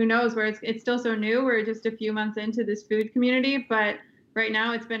 and who knows, where it's still so new. We're just a few months into this food community, but right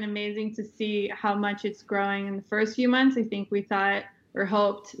now it's been amazing to see how much it's growing in the first few months. I think we thought or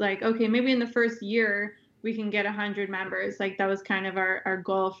hoped like, okay, maybe in the first year we can get 100 members. Like that was kind of our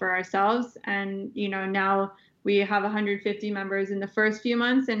goal for ourselves. And, now we have 150 members in the first few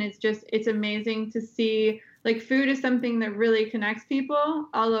months. And it's amazing to see, like, food is something that really connects people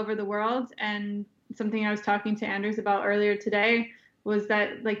all over the world. And something I was talking to Anders about earlier today was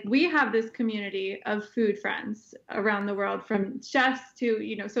that, like, we have this community of food friends around the world, from chefs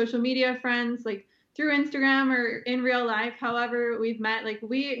to, social media friends, like through Instagram or in real life, however we've met. Like,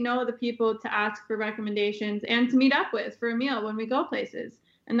 we know the people to ask for recommendations and to meet up with for a meal when we go places.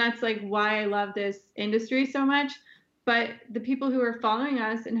 And that's like why I love this industry so much. But the people who are following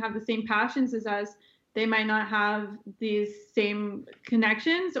us and have the same passions as us, they might not have these same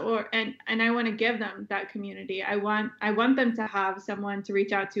connections, and I want to give them that community. I want them to have someone to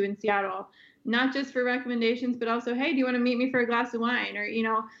reach out to in Seattle, not just for recommendations, but also, hey, do you want to meet me for a glass of wine? Or,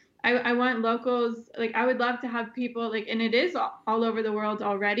 I want locals. Like, I would love to have people, like, and it is all over the world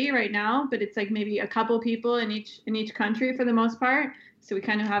already right now, but it's like maybe a couple people in each country for the most part. So we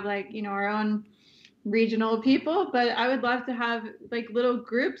kind of have like, our own regional people, but I would love to have like little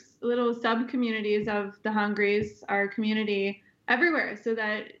groups, little sub communities of the Hungries, our community, everywhere, so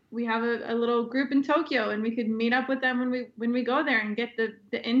that we have a little group in Tokyo and we could meet up with them when we go there and get the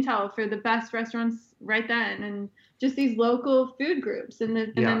intel for the best restaurants right then, and just these local food groups. And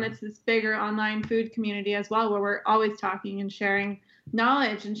then it's this bigger online food community as well, where we're always talking and sharing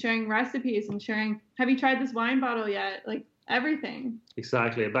knowledge and sharing recipes and sharing, have you tried this wine bottle yet? Like, everything.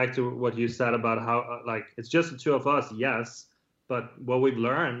 Exactly. Back to what you said about how, like, it's just the two of us, yes, But what we've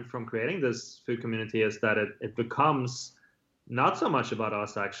learned from creating this food community is that it becomes not so much about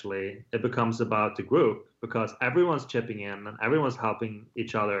us, actually. It becomes about the group, because everyone's chipping in and everyone's helping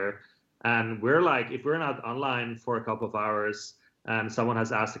each other. And we're like, if we're not online for a couple of hours and someone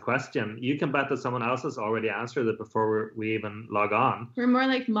has asked a question, you can bet that someone else has already answered it before we even log on. We're more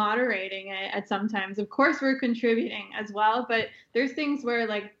like moderating it at sometimes. Of course, we're contributing as well, but there's things where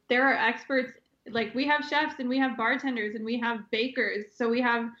like there are experts. Like we have chefs and we have bartenders and we have bakers. So we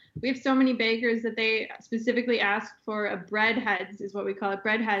have so many bakers that they specifically asked for a breadheads, is what we call it,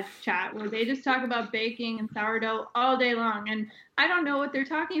 breadheads chat, where they just talk about baking and sourdough all day long. And I don't know what they're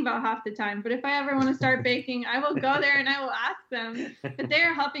talking about half the time, but if I ever want to start baking, I will go there and I will ask them. But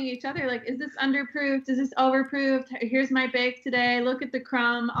they're helping each other. Like, is this underproofed? Is this overproofed? Here's my bake today. Look at the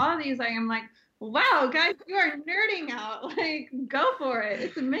crumb. All of these, I am like, wow, guys, you are nerding out. Like, go for it.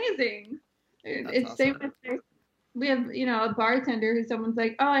 It's amazing. It's awesome. Same with, we have, a bartender who someone's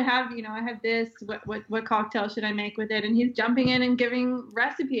like, oh, I have this, what cocktail should I make with it? And he's jumping in and giving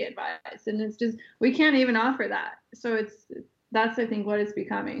recipe advice. And it's just, we can't even offer that. So that's, I think, what it's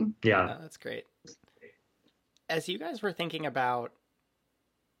becoming. Yeah. That's great. As you guys were thinking about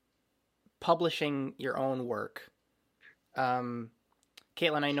publishing your own work,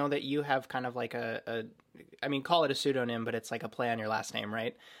 Kaitlin, I know that you have kind of like call it a pseudonym, but it's like a play on your last name,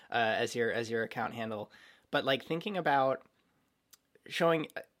 right? As your account handle. But like thinking about showing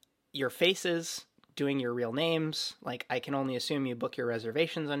your faces, doing your real names, like I can only assume you book your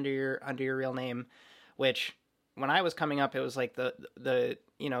reservations under your real name, which when I was coming up, it was like the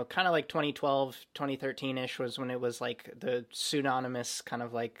kind of like 2012, 2013-ish was when it was like the pseudonymous kind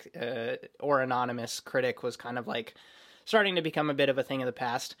of like, or anonymous critic was kind of like starting to become a bit of a thing of the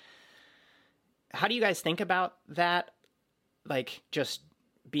past. How do you guys think about that? Like just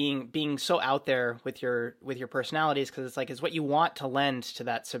being so out there with your personalities, because it's like, it's what you want to lend to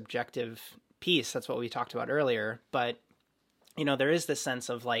that subjective piece. That's what we talked about earlier. But, there is this sense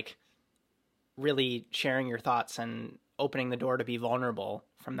of like really sharing your thoughts and opening the door to be vulnerable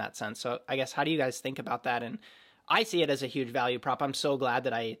from that sense. So I guess, how do you guys think about that? And I see it as a huge value prop. I'm so glad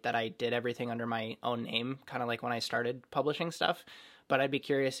that I did everything under my own name, kind of like when I started publishing stuff. But I'd be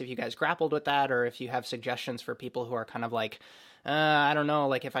curious if you guys grappled with that, or if you have suggestions for people who are kind of like, I don't know,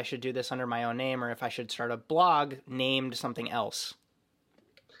 like if I should do this under my own name, or if I should start a blog named something else.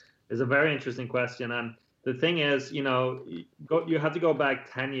 It's a very interesting question. And the thing is, you have to go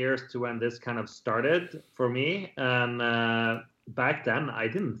back 10 years to when this kind of started for me. And back then, I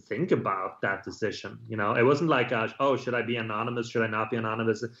didn't think about that decision. It wasn't like, should I be anonymous? Should I not be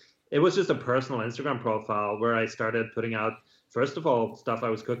anonymous? It was just a personal Instagram profile where I started putting out, first of all, stuff I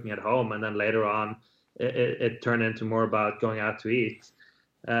was cooking at home. And then later on, it turned into more about going out to eat.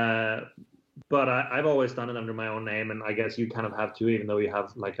 But I've always done it under my own name. And I guess you kind of have to, even though you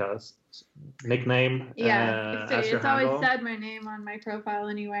have like a nickname. Yeah, it's handle. always said my name on my profile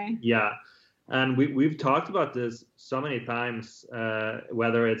anyway. Yeah. And we've talked about this so many times,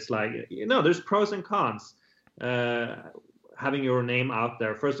 whether it's like, there's pros and cons. Having your name out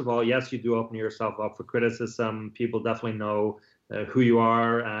there. First of all, yes, you do open yourself up for criticism. People definitely know who you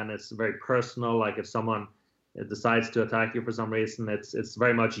are, and it's very personal. Like if someone decides to attack you for some reason, it's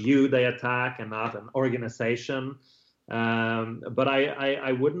very much you they attack and not an organization. But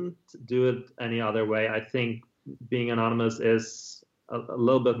I wouldn't do it any other way. I think being anonymous is a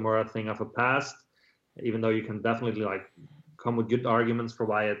little bit more a thing of a past, even though you can definitely like come with good arguments for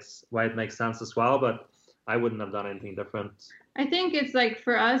why it makes sense as well. But I wouldn't have done anything different. I think it's like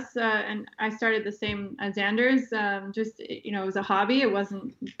for us, and I started the same as Anders, just, it was a hobby. It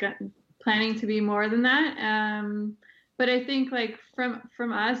wasn't planning to be more than that. But I think like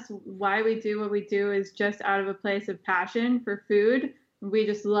from us, why we do what we do is just out of a place of passion for food. We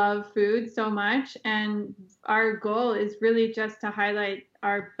just love food so much. And our goal is really just to highlight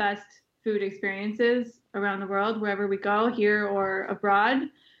our best food experiences around the world, wherever we go, here or abroad.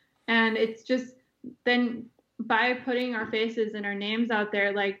 And it's just, then by putting our faces and our names out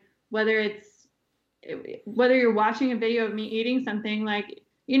there, like whether you're watching a video of me eating something, like,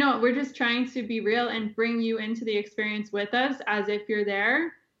 we're just trying to be real and bring you into the experience with us as if you're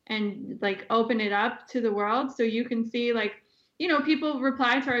there, and like open it up to the world so you can see, like, people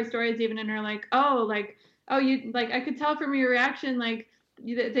reply to our stories even and are like, you, like, I could tell from your reaction, like,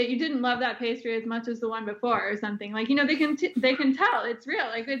 that you didn't love that pastry as much as the one before or something. Like, they can tell it's real.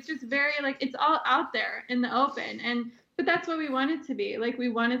 Like, it's just very, like, it's all out there in the open. But that's what we want it to be. Like, we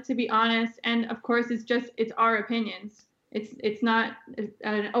want it to be honest. And of course, it's our opinions. It's not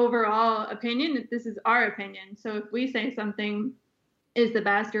an overall opinion. This is our opinion. So if we say something is the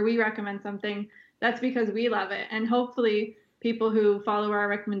best, or we recommend something, that's because we love it. And hopefully people who follow our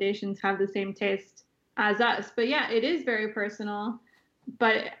recommendations have the same taste as us. But yeah, it is very personal.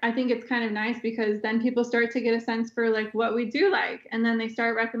 But I think it's kind of nice because then people start to get a sense for like what we do like, and then they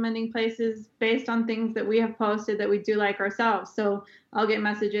start recommending places based on things that we have posted that we do like ourselves. So I'll get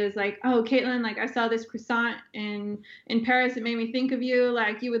messages like, "Oh, Kaitlin, like I saw this croissant in Paris. It made me think of you.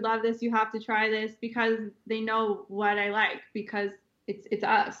 Like you would love this. You have to try this," because they know what I like because it's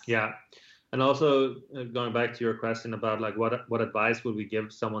us. Yeah. And also going back to your question about like what advice would we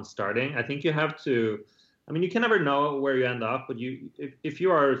give someone starting? I think you have to. I mean, you can never know where you end up, but if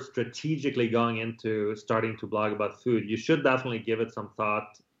you are strategically going into starting to blog about food, you should definitely give it some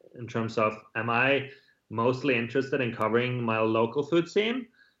thought in terms of, am I mostly interested in covering my local food scene?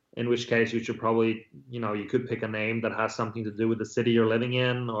 In which case you should probably, you could pick a name that has something to do with the city you're living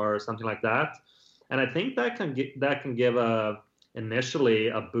in or something like that. And I think that can give initially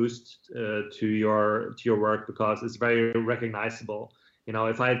a boost to your work because it's very recognizable.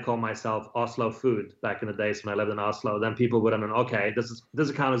 If I had called myself Oslo Food back in the days when I lived in Oslo, then people would have known, okay, this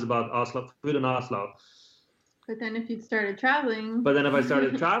account is about Oslo food in Oslo. But then if you'd started traveling. But then if I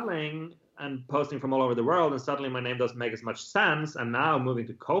started traveling and posting from all over the world, and suddenly my name doesn't make as much sense, and now moving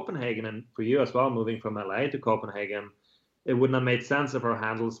to Copenhagen, and for you as well, moving from LA to Copenhagen, it wouldn't have made sense if our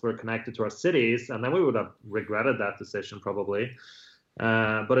handles were connected to our cities, and then we would have regretted that decision probably.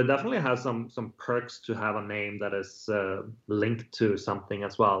 But it definitely has some perks to have a name that is linked to something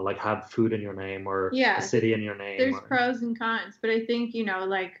as well, like have food in your name or a city in your name. There's pros and cons, but I think,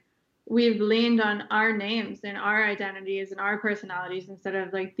 like we've leaned on our names and our identities and our personalities instead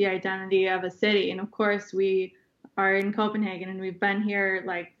of like the identity of a city. And of course we are in Copenhagen and we've been here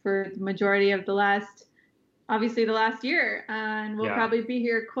like for the majority of the last year, and we'll probably be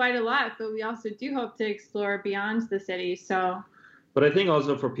here quite a lot, but we also do hope to explore beyond the city. But I think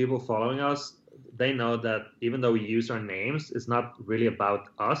also for people following us, they know that even though we use our names, it's not really about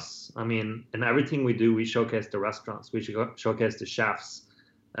us. I mean, in everything we do, we showcase the restaurants, we showcase the chefs.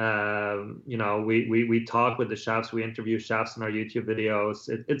 We talk with the chefs, we interview chefs in our YouTube videos.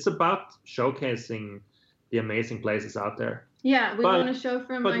 It's about showcasing the amazing places out there. Yeah, we want to show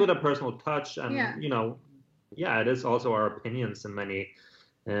from. But with a personal touch, and it is also our opinions in many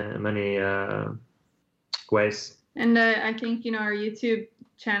ways. And I think, our YouTube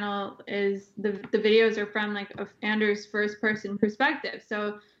channel is the videos are from like Anders' first person perspective.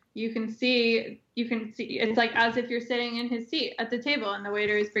 So you can see it's like as if you're sitting in his seat at the table and the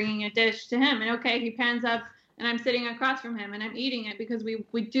waiter is bringing a dish to him. And okay, he pans up and I'm sitting across from him and I'm eating it because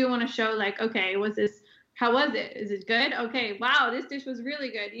we do want to show like, okay, how was it? Is it good? Okay, wow, this dish was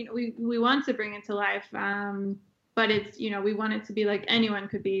really good. We want to bring it to life. But it's, we want it to be like anyone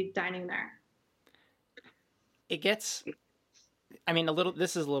could be dining there. It gets,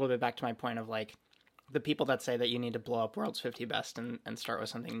 this is a little bit back to my point of like the people that say that you need to blow up World's 50 Best and start with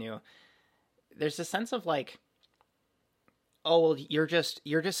something new. There's a sense of like, oh, well, you're just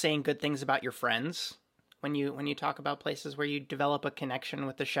saying good things about your friends when you talk about places where you develop a connection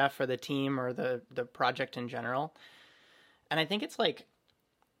with the chef or the team or the project in general. And I think it's like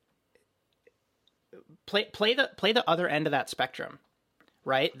play the other end of that spectrum,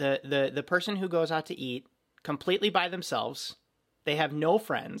 right? The person who goes out to eat completely by themselves, they have no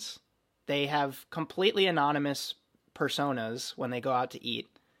friends, they have completely anonymous personas when they go out to eat.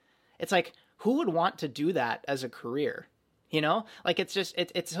 It's like, who would want to do that as a career? Like it's just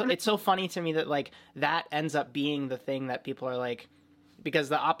it's so funny to me that like that ends up being the thing that people are like, because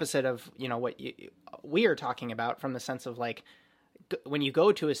the opposite of what we are talking about from the sense of like, when you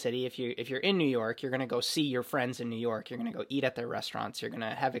go to a city, if you're in New York, you're going to go see your friends in New York. You're going to go eat at their restaurants. You're going to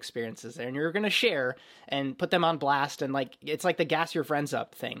have experiences there, and you're going to share and put them on blast. And like, it's like the gas your friends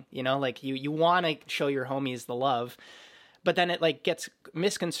up thing, like you want to show your homies the love, but then it like gets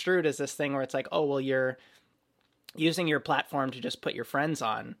misconstrued as this thing where it's like, oh, well, you're using your platform to just put your friends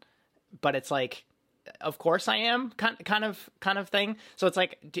on, but it's like, of course I am kind of thing. So it's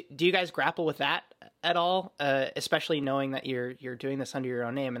like, do you guys grapple with that at all? Especially knowing that you're doing this under your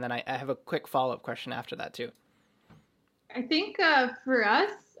own name. And then I have a quick follow-up question after that too. I think for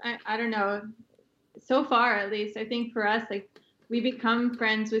us, I don't know, so far at least, I think for us, like we become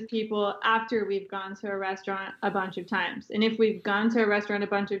friends with people after we've gone to a restaurant a bunch of times. And if we've gone to a restaurant a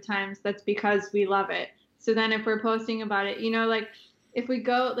bunch of times, that's because we love it. So then if we're posting about it, like if we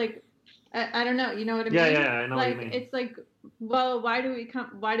go like, I don't know, you know what I mean? Yeah, I know like, what you mean. It's like, well, why do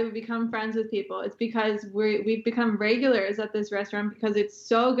we become friends with people? It's because we've become regulars at this restaurant because it's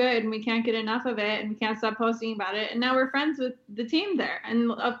so good and we can't get enough of it and we can't stop posting about it. And now we're friends with the team there.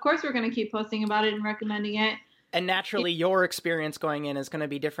 And of course we're going to keep posting about it and recommending it. And naturally, your experience going in is going to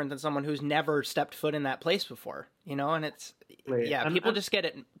be different than someone who's never stepped foot in that place before, you know? And it's, people just get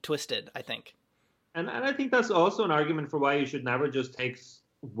it twisted, I think. And I think that's also an argument for why you should never just take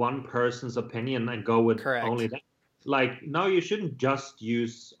one person's opinion and go with only that. Like, no, you shouldn't just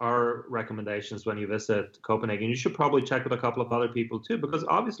use our recommendations when you visit Copenhagen. You should probably check with a couple of other people too, because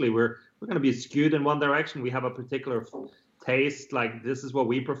obviously we're going to be skewed in one direction. We have a particular taste, like this is what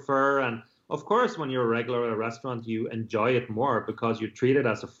we prefer. And of course, when you're a regular at a restaurant, you enjoy it more because you're treated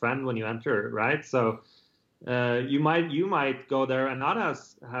as a friend when you enter, right? So you might go there and not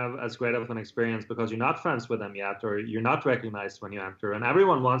have as great of an experience because you're not friends with them yet, or you're not recognized when you enter. And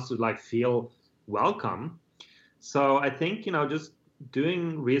everyone wants to like feel welcome. So I think, just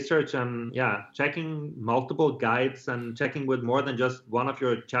doing research and checking multiple guides and checking with more than just one of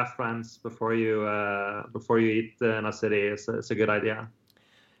your chef friends before you eat in a city is a good idea.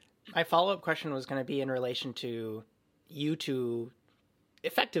 My follow-up question was going to be in relation to you two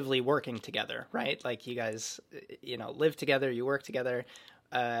effectively working together, right? Like you guys, live together, you work together.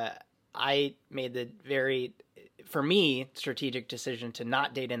 I made the very, for me, strategic decision to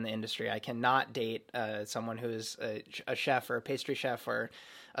not date in the industry. I cannot date someone who's a chef or a pastry chef or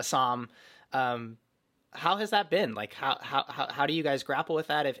a som. How has that been? Like, how do you guys grapple with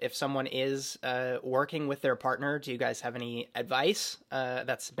that? If someone is working with their partner, do you guys have any advice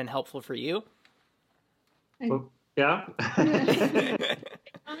that's been helpful for you? Well, yeah.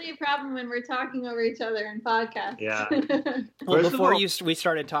 Only a problem when we're talking over each other in podcasts. Yeah. Well, before we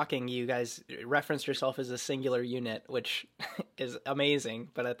started talking, you guys referenced yourself as a singular unit, which is amazing.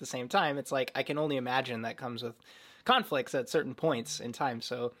 But at the same time, it's like I can only imagine that comes with conflicts at certain points in time.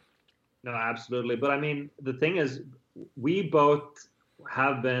 So. No, absolutely. But I mean, the thing is, we both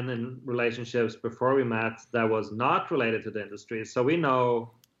have been in relationships before we met that was not related to the industry. So we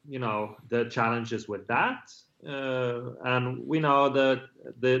know, the challenges with that. And we know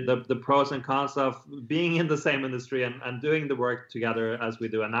the pros and cons of being in the same industry and doing the work together as we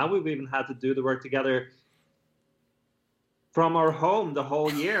do. And now we've even had to do the work together from our home the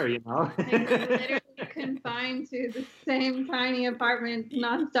whole year, Literally confined to the same tiny apartment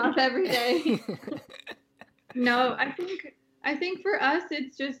nonstop every day. No, I think for us,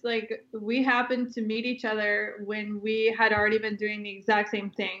 it's just like we happened to meet each other when we had already been doing the exact same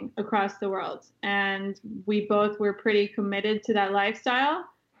thing across the world. And we both were pretty committed to that lifestyle.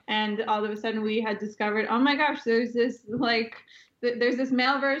 And all of a sudden we had discovered, oh my gosh, there's this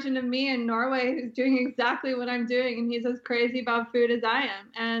male version of me in Norway who's doing exactly what I'm doing. And he's as crazy about food as I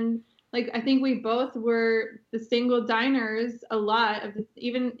am. And I think we both were the single diners a lot of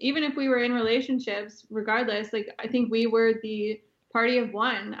even if we were in relationships, regardless, I think we were the party of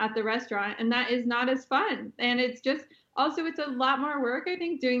one at the restaurant, and that is not as fun. And it's just also, it's a lot more work, I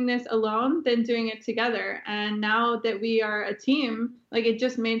think, doing this alone than doing it together. And now that we are a team, it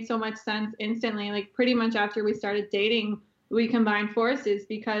just made so much sense instantly. Pretty much after we started dating, we combined forces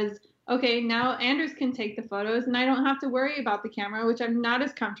because okay, now Anders can take the photos and I don't have to worry about the camera, which I'm not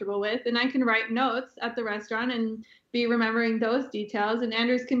as comfortable with. And I can write notes at the restaurant and be remembering those details. And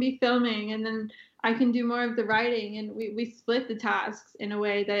Anders can be filming and then I can do more of the writing. And we split the tasks in a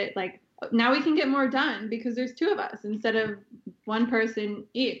way that now we can get more done because there's two of us instead of one person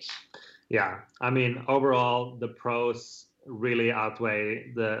each. Yeah. I mean, overall, the pros really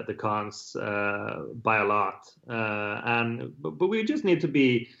outweigh the cons by a lot. But we just need to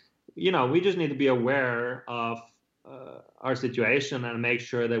be aware of our situation and make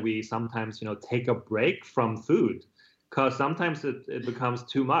sure that we sometimes, take a break from food, because sometimes it becomes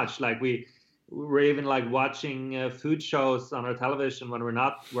too much. We're even watching food shows on our television when we're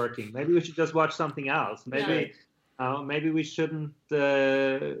not working. Maybe we should just watch something else. Maybe we shouldn't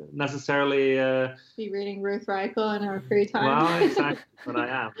necessarily be reading Ruth Reichel in our free time. Well, exactly what I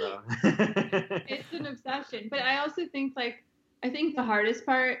am, though. It's an obsession, but I also think I think the hardest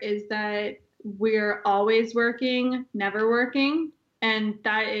part is that we're always working, never working. And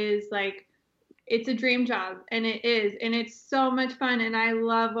that is it's a dream job, and it is. And it's so much fun. And I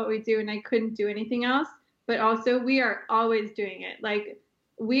love what we do, and I couldn't do anything else. But also we are always doing it.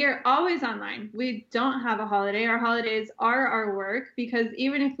 We are always online. We don't have a holiday. Our holidays are our work, because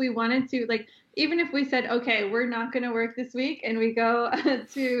even if we wanted to, even if we said, okay, we're not going to work this week and we go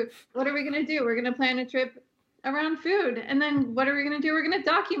to, what are we going to do? We're going to plan a trip around food. And then what are we going to do? We're going to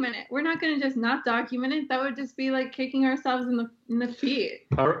document it. We're not going to just not document it. That would just be kicking ourselves in the feet.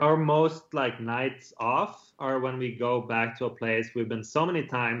 Our most nights off are when we go back to a place we've been so many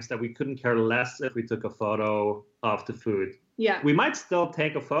times that we couldn't care less if we took a photo of the food. Yeah. We might still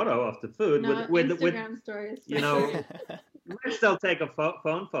take a photo of the food with Instagram stories. might still take a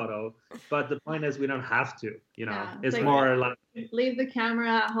phone photo, but the point is we don't have to. Yeah, it's more like leave the camera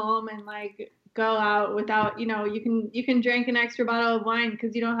at home and like go out without. You can drink an extra bottle of wine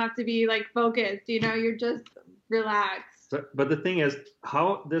because you don't have to be like focused. You're just relaxed. But the thing is,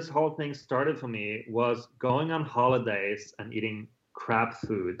 how this whole thing started for me was going on holidays and eating crap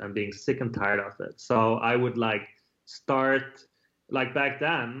food and being sick and tired of it. So I would like start, like back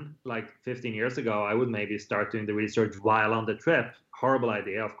then, like 15 years ago, I would maybe start doing the research while on the trip. Horrible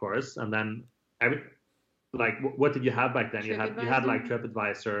idea, of course. And then what did you have back then? You had like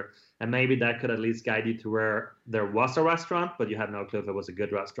TripAdvisor, and maybe that could at least guide you to where there was a restaurant, but you had no clue if it was a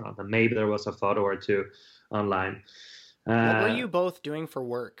good restaurant. And maybe there was a photo or two online. What were you both doing for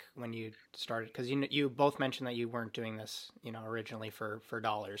work when you started? Because you both mentioned that you weren't doing this, originally for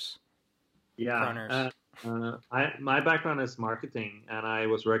dollars. Yeah. My background is marketing, and I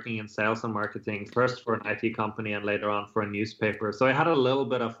was working in sales and marketing, first for an IT company and later on for a newspaper. So I had a little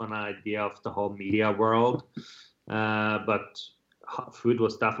bit of an idea of the whole media world, but food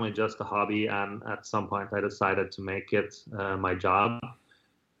was definitely just a hobby. And at some point I decided to make it my job.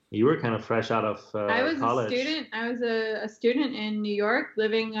 You were kind of fresh out of I was college. a student. I was a student in New York,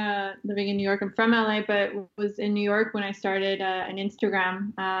 living in New York. I'm from LA, but was in New York when I started an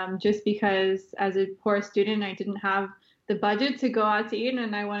Instagram. Just because as a poor student, I didn't have the budget to go out to eat,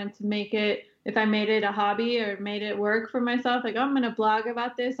 and I wanted to make it. If I made it a hobby or made it work for myself, like, oh, I'm gonna blog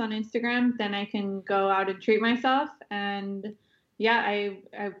about this on Instagram, then I can go out and treat myself. And yeah,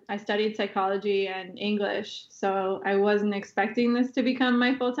 I studied psychology and English, so I wasn't expecting this to become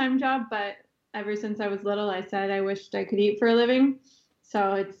my full-time job, but ever since I was little, I said I wished I could eat for a living.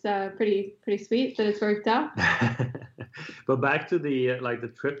 So it's pretty sweet that it's worked out. But back to the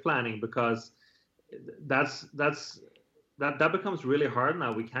trip planning, because that becomes really hard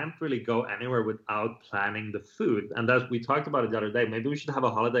now. We can't really go anywhere without planning the food, and we talked about it the other day. Maybe we should have a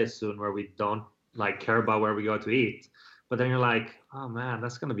holiday soon where we don't care about where we go to eat. But then you're like, oh man,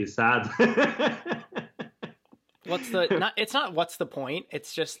 that's gonna be sad. It's not what's the point.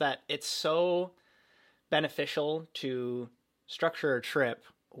 It's just that it's so beneficial to structure a trip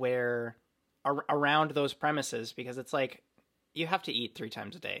where around those premises, because it's like you have to eat 3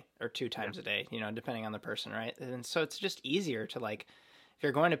 times a day or 2 times a day, depending on the person, right? And so it's just easier to if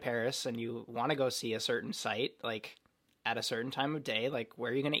you're going to Paris and you want to go see a certain site, at a certain time of day,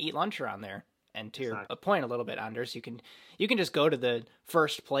 where are you going to eat lunch around there? And to your point a little bit, Anders, you can just go to the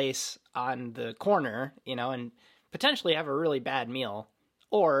first place on the corner, and potentially have a really bad meal,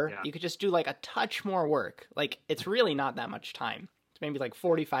 or you could just do a touch more work. It's really not that much time. It's maybe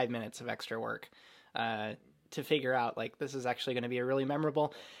 45 minutes of extra work to figure out this is actually going to be a really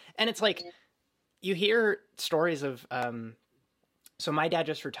memorable. And it's you hear stories of so my dad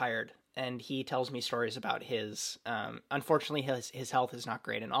just retired. And he tells me stories about his, unfortunately, his health is not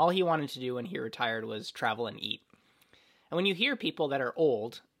great. And all he wanted to do when he retired was travel and eat. And when you hear people that are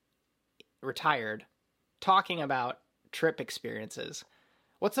old, retired, talking about trip experiences,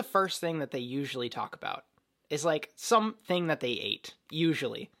 what's the first thing that they usually talk about? Is something that they ate,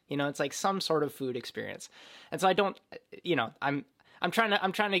 usually. It's some sort of food experience. And so I don't, I'm trying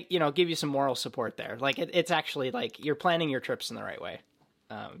to, give you some moral support there. It's actually you're planning your trips in the right way.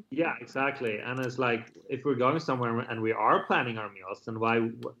 Yeah, exactly. And it's if we're going somewhere and we are planning our meals, then why,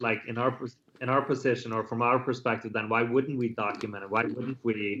 in our position or from our perspective, then why wouldn't we document it? Why wouldn't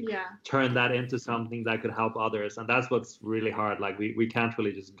we turn that into something that could help others? And that's what's really hard. We can't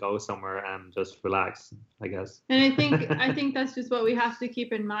really just go somewhere and just relax, I guess. And I think that's just what we have to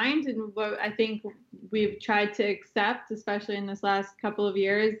keep in mind, and what I think we've tried to accept, especially in this last couple of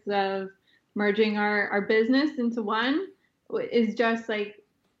years of merging our business into one, is just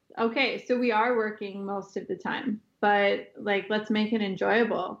okay, so we are working most of the time, but let's make it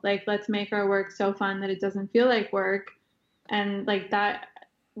enjoyable. Let's make our work so fun that it doesn't feel like work. And that,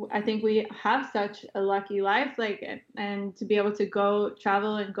 I think we have such a lucky life, and to be able to go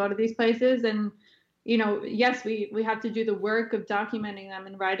travel and go to these places. And, yes, we have to do the work of documenting them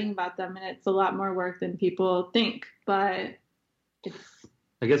and writing about them. And it's a lot more work than people think, but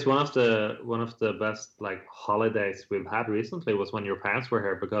I guess one of the best holidays we've had recently was when your parents were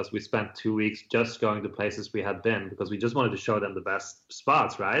here, because we spent 2 weeks just going to places we had been, because we just wanted to show them the best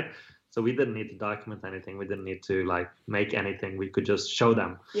spots, right? So we didn't need to document anything. We didn't need to make anything. We could just show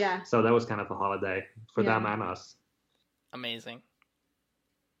them. Yeah. So that was kind of a holiday for them and us. Amazing.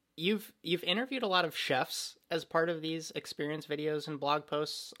 You've interviewed a lot of chefs as part of these experience videos and blog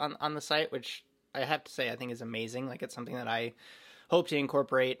posts on the site, which I have to say I think is amazing. It's something that I hope to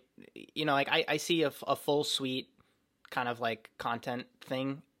incorporate. I see a full suite kind of content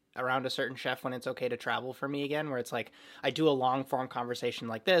thing around a certain chef when it's okay to travel for me again, where it's like I do a long form conversation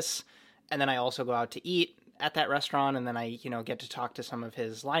like this, and then I also go out to eat at that restaurant, and then I, get to talk to some of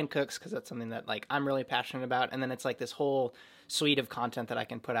his line cooks because that's something that like I'm really passionate about, and then it's like this whole suite of content that I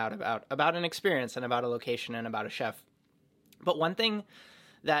can put out about an experience and about a location and about a chef. But one thing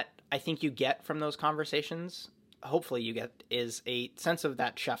that I think you get from those conversations, hopefully you get, is a sense of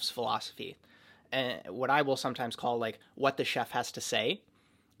that chef's philosophy, and what I will sometimes call like what the chef has to say.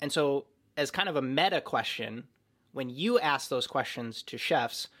 And so as kind of a meta question, when you ask those questions to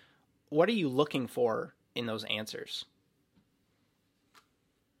chefs, what are you looking for in those answers?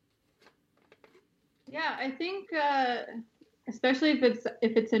 Yeah, I think especially if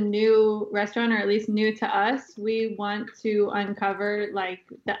it's a new restaurant, or at least new to us, we want to uncover like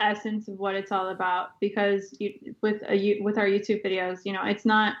the essence of what it's all about, because with our YouTube videos, it's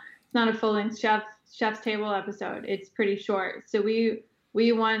not a full-length chef's table episode. It's pretty short. So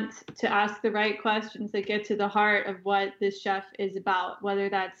we want to ask the right questions that get to the heart of what this chef is about, whether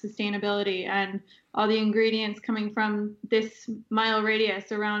that's sustainability and all the ingredients coming from this mile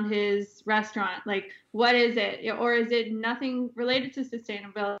radius around his restaurant. Like, what is it? Or is it nothing related to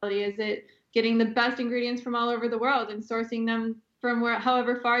sustainability? Is it getting the best ingredients from all over the world and sourcing them from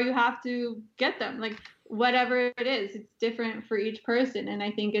however far you have to get them? Like, whatever it is, it's different for each person. And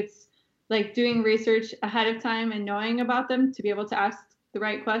I think it's like doing research ahead of time and knowing about them to be able to ask the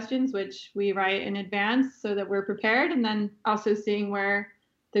right questions, which we write in advance so that we're prepared, and then also seeing where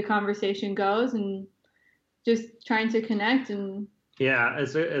the conversation goes and just trying to connect. And yeah,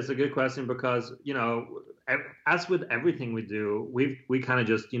 it's a good question, because as with everything we do, we kind of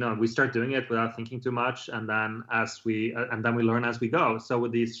just we start doing it without thinking too much, and then we learn as we go. So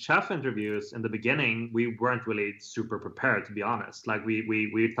with these chef interviews in the beginning, we weren't really super prepared, to be honest. Like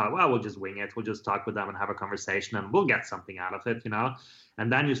we thought, well, we'll just wing it, we'll just talk with them and have a conversation, and we'll get something out of it,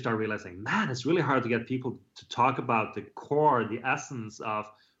 And then you start realizing, man, it's really hard to get people to talk about the core, the essence of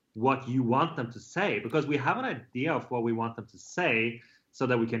what you want them to say, because we have an idea of what we want them to say so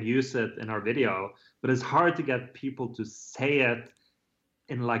that we can use it in our video, but it's hard to get people to say it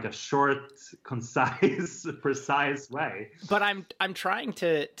in like a short, concise, precise way. But I'm trying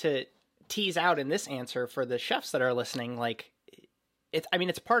to tease out in this answer for the chefs that are listening, like,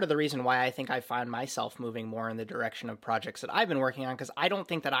 it's part of the reason why I think I find myself moving more in the direction of projects that I've been working on, because I don't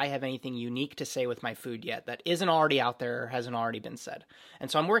think that I have anything unique to say with my food yet that isn't already out there or hasn't already been said.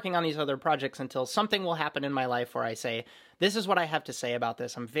 And so I'm working on these other projects until something will happen in my life where I say, this is what I have to say about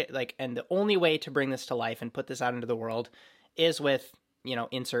this. And the only way to bring this to life and put this out into the world is with,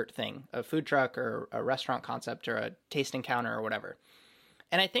 insert thing, a food truck or a restaurant concept or a taste encounter or whatever.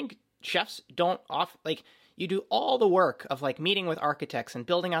 And I think chefs don't you do all the work of like meeting with architects and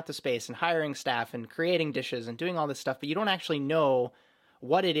building out the space and hiring staff and creating dishes and doing all this stuff, but you don't actually know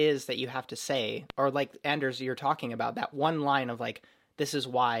what it is that you have to say. Or like Anders, you're talking about that one line of like, this is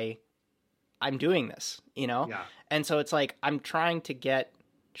why I'm doing this, Yeah. And so it's like, I'm trying to get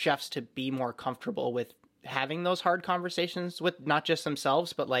chefs to be more comfortable with having those hard conversations with not just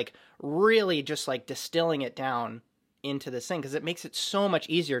themselves, but like really just like distilling it down into this thing. 'Cause it makes it so much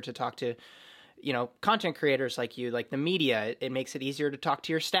easier to talk to, content creators like you, like the media. It makes it easier to talk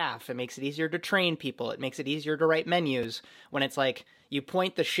to your staff. It makes it easier to train people. It makes it easier to write menus when it's like you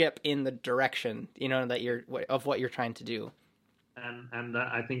point the ship in the direction, that of what you're trying to do. And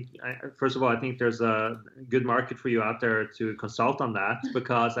I think, first of all, I think there's a good market for you out there to consult on that,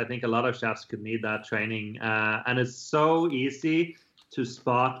 because I think a lot of chefs could need that training. And it's so easy to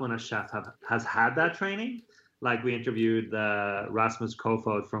spot when a chef has had that training. Like we interviewed Rasmus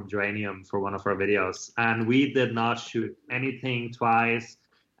Kofod from Geranium for one of our videos, and we did not shoot anything twice.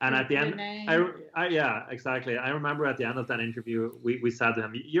 And at the end, yeah, exactly. I remember at the end of that interview, we said to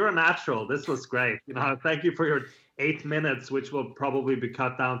him, "You're a natural. This was great. Thank you for your 8 minutes, which will probably be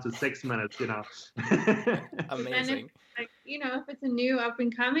cut down to 6 minutes." Amazing. If it's a new up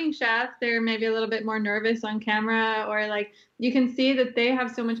and coming chef, they're maybe a little bit more nervous on camera, or like you can see that they have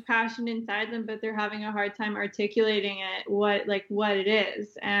so much passion inside them, but they're having a hard time articulating it, what it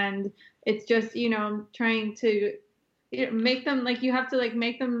is. And it's just, trying to make them you have to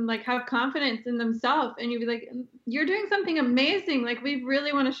make them have confidence in themselves, and you'd be like, you're doing something amazing. Like, we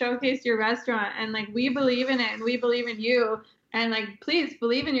really want to showcase your restaurant, and we believe in it, and we believe in you. And please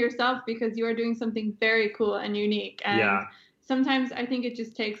believe in yourself, because you are doing something very cool and unique. And sometimes I think it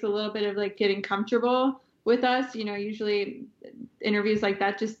just takes a little bit of getting comfortable with us. Usually interviews like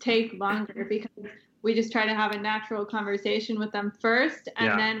that just take longer, because we just try to have a natural conversation with them first.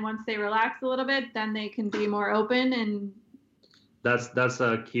 And then once they relax a little bit, then they can be more open. And That's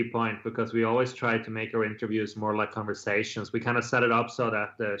a key point, because we always try to make our interviews more like conversations. We kind of set it up so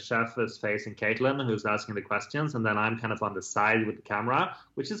that the chef is facing Kaitlin, who's asking the questions, and then I'm kind of on the side with the camera,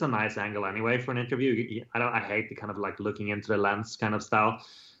 which is a nice angle anyway for an interview. I hate the kind of like looking into the lens kind of style.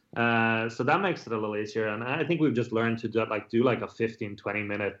 So that makes it a little easier. And I think we've just learned to do like a 15-20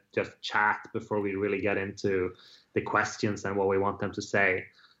 minute just chat before we really get into the questions and what we want them to say.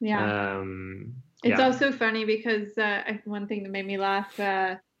 Yeah. It's also funny because one thing that made me laugh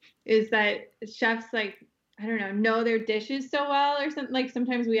is that chefs, like, I don't know their dishes so well or something. Like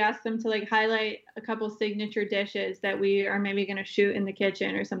sometimes we ask them to like highlight a couple signature dishes that we are maybe going to shoot in the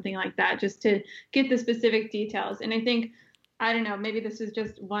kitchen or something like that, just to get the specific details. And I think, I don't know, maybe this is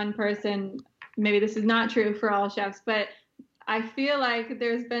just one person, maybe this is not true for all chefs, but I feel like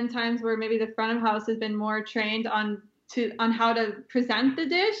there's been times where maybe the front of house has been more trained on how to present the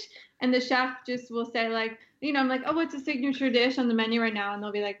dish, and the chef just will say like, I'm like, oh, what's a signature dish on the menu right now? And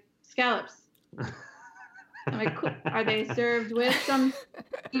they'll be like, scallops. I'm like, cool. Are they served with some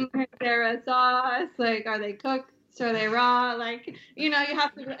Sarah sauce? Like, are they cooked? So are they raw? Like, you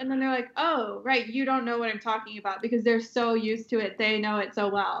have to, and then they're like, oh, right, you don't know what I'm talking about, because they're so used to it. They know it so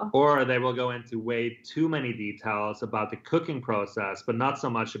well. Or they will go into way too many details about the cooking process, but not so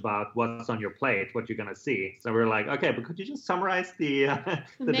much about what's on your plate, what you're going to see. So we're like, okay, but could you just summarize the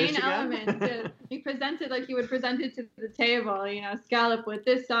main element? You present it like you would present it to the table, scallop with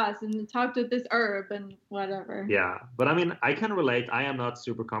this sauce and topped with this herb and whatever. Yeah, but I mean, I can relate. I am not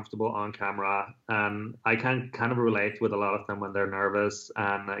super comfortable on camera, and I can kind of relate with a lot of them when they're nervous.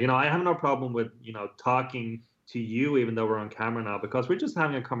 And I have no problem with talking to you even though we're on camera now, because we're just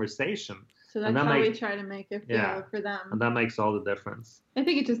having a conversation. So that's how we try to make it feel for them, and that makes all the difference. I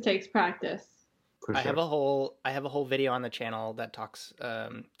think it just takes practice. For sure. I have a whole video on the channel that talks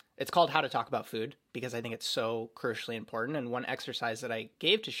it's called How to Talk About Food, because I think it's so crucially important. And one exercise that I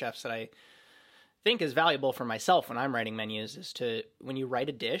gave to chefs that I think is valuable for myself when I'm writing menus is to, when you write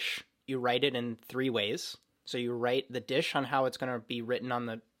a dish, you write it in 3 ways. So you write the dish on how it's going to be written on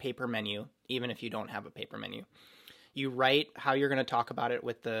the paper menu, even if you don't have a paper menu. You write how you're going to talk about it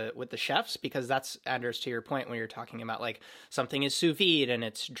with the chefs, because that's, Anders, to your point when you're talking about like something is sous vide and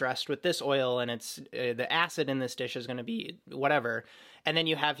it's dressed with this oil and it's the acid in this dish is going to be whatever. And then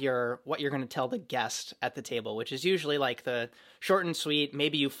you have what you're going to tell the guest at the table, which is usually like the short and sweet.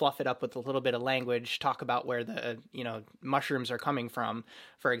 Maybe you fluff it up with a little bit of language, talk about where the mushrooms are coming from,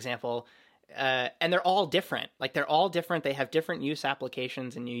 for example. And they're all different. Like, they're all different. They have different use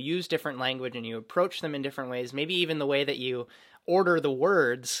applications, and you use different language and you approach them in different ways. Maybe even the way that you order the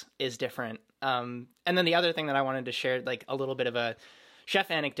words is different. And then the other thing that I wanted to share, like a little bit of a chef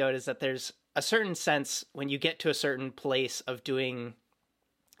anecdote, is that there's a certain sense when you get to a certain place of doing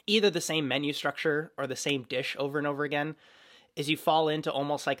either the same menu structure or the same dish over and over again, is you fall into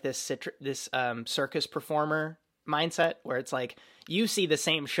almost like this circus performer mindset, where it's like you see the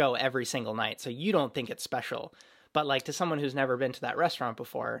same show every single night, so you don't think it's special. But like, to someone who's never been to that restaurant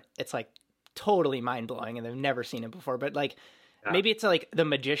before, it's like totally mind-blowing, and they've never seen it before. But like, maybe it's like the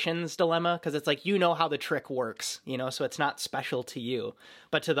magician's dilemma, because it's like, how the trick works, so it's not special to you.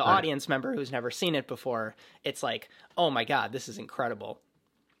 But to the audience member who's never seen it before, it's like, oh my God, this is incredible.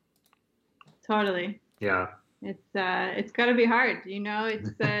 Totally. Yeah. It's got to be hard,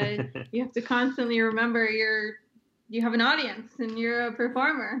 it's you have to constantly remember you have an audience and you're a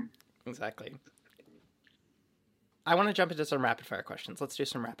performer. Exactly. I want to jump into some rapid fire questions. Let's do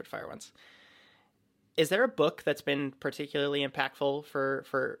some rapid fire ones. Is there a book that's been particularly impactful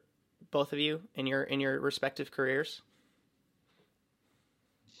for both of you in your respective careers?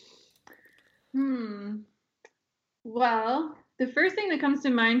 Well, the first thing that comes to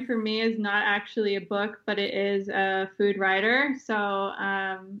mind for me is not actually a book, but it is a food writer. So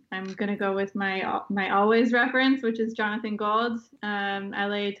I'm going to go with my always reference, which is Jonathan Gold's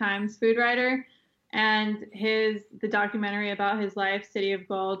LA Times food writer. And the documentary about his life, City of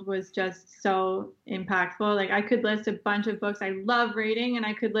Gold, was just so impactful. Like, I could list a bunch of books I love reading, and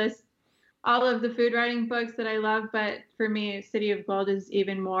I could list all of the food writing books that I love. But for me, City of Gold is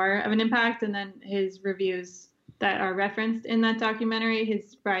even more of an impact. And then his reviews that are referenced in that documentary,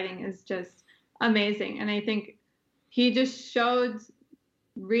 his writing is just amazing. And I think he just showed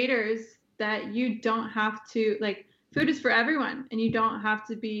readers that you don't have to, like, food is for everyone, and you don't have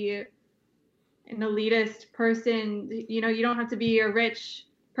to be an elitist person. You don't have to be a rich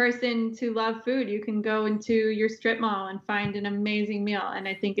person to love food. You can go into your strip mall and find an amazing meal. And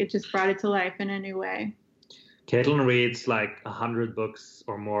I think it just brought it to life in a new way. Kaitlin reads like 100 books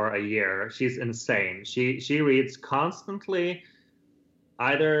or more a year. She's insane. She reads constantly.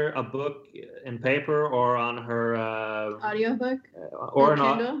 either a book in paper or on her audiobook or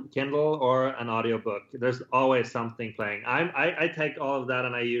Kindle? Kindle or an audiobook. There's always something playing. I take all of that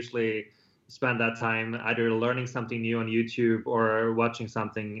and I usually spend that time either learning something new on YouTube or watching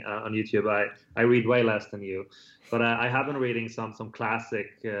something on YouTube. I read way less than you, but I have been reading some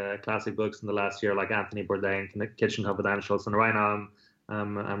classic books in the last year, like Anthony Bourdain and Kitchen Confidentials, and right now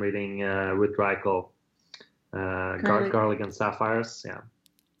I'm reading Ruth Reichel, Garlic and Sapphires. Yeah.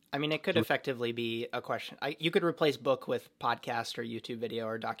 I mean, it could effectively be a question. You could replace book with podcast or YouTube video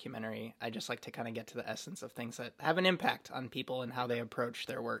or documentary. I just like to kind of get to the essence of things that have an impact on people and how they approach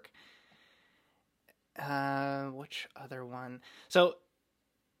their work. Which other one? So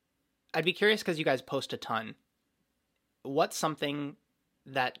I'd be curious because you guys post a ton. What's something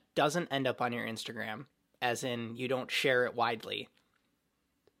that doesn't end up on your Instagram, as in you don't share it widely,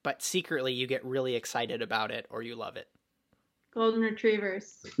 but secretly you get really excited about it or you love it? Golden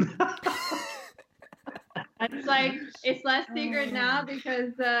retrievers. It's less secret now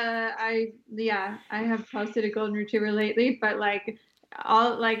because I have posted a golden retriever lately, but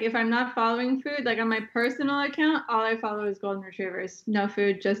if I'm not following food, like on my personal account, all I follow is golden retrievers. No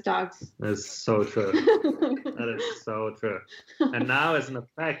food, just dogs. That's so true. That is so true. And now as an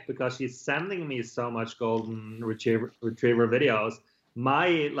effect, because she's sending me so much golden retriever videos,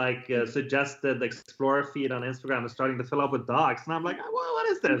 my suggested Explorer feed on Instagram is starting to fill up with dogs. And I'm like, well, what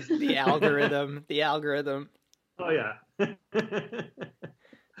is this? The algorithm. Oh, yeah.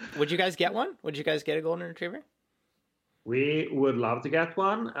 Would you guys get one? Would you guys get a golden retriever? We would love to get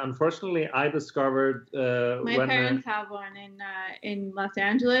one. Unfortunately, I discovered my parents have one in Los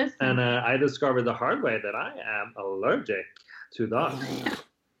Angeles, and I discovered the hard way that I am allergic to dogs.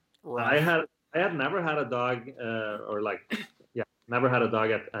 Right. I had never had a dog, never had a dog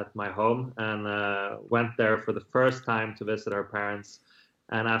at my home, and went there for the first time to visit our parents,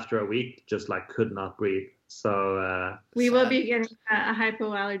 and after a week, just could not breathe. So we will be getting a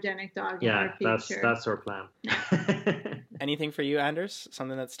hypoallergenic dog. Yeah, that's our plan. Anything for you, Anders?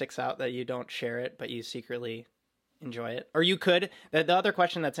 Something that sticks out that you don't share it, but you secretly enjoy it? Or you could. The other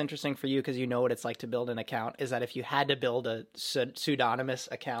question that's interesting for you, because you know what it's like to build an account, is that if you had to build a pseudonymous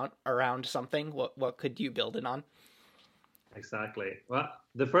account around something, what could you build it on? Exactly. Well,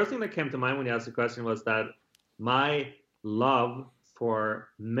 the first thing that came to mind when you asked the question was that my love for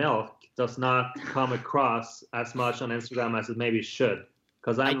milk does not come across as much on Instagram as it maybe should.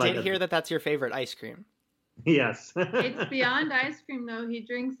 Because I did hear that that's your favorite ice cream. Yes. It's beyond ice cream, though. He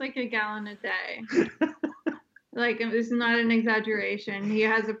drinks a gallon a day. This is not an exaggeration. He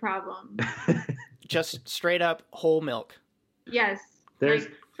has a problem. Just straight up whole milk. Yes.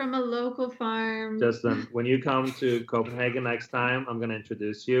 From a local farm. Justin, when you come to Copenhagen next time, I'm going to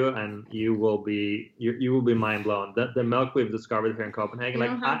introduce you, and you will be mind blown. The milk we've discovered here in Copenhagen. You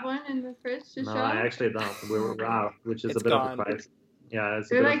don't have one in the fridge to show? No, I actually don't. We were out, which is a bit gone. of a crisis. Yeah, it's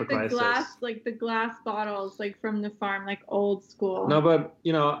They're a bit of a crisis. the glass bottles, from the farm, old school. No, but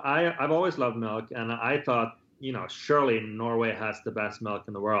I've always loved milk, and I thought, surely Norway has the best milk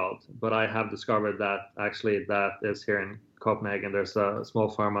in the world. But I have discovered that actually that is here in Copenhagen. There's a small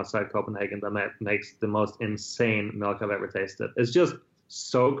farm outside Copenhagen that makes the most insane milk I've ever tasted. It's just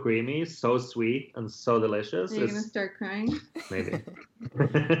so creamy, so sweet, and so delicious. Are you gonna start crying? Maybe.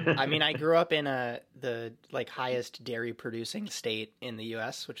 I mean, I grew up in the highest dairy producing state in the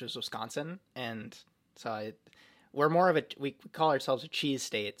U.S., which is Wisconsin, and so we're more of we call ourselves a cheese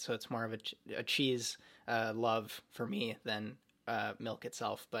state, so it's more of a cheese love for me than milk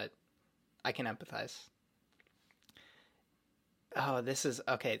itself, but I can empathize. Oh, this is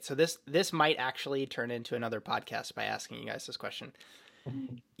okay. So this might actually turn into another podcast by asking you guys this question.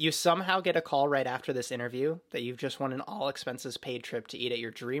 You somehow get a call right after this interview that you've just won an all expenses paid trip to eat at your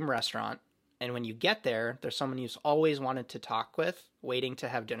dream restaurant. And when you get there, there's someone you've always wanted to talk with, waiting to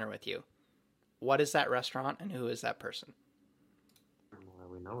have dinner with you. What is that restaurant and who is that person? Well,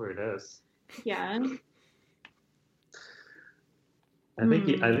 we know where it is. Yeah. I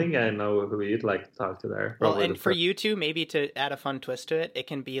think I know who you'd like to talk to there. Well, and for you two, maybe to add a fun twist to it, it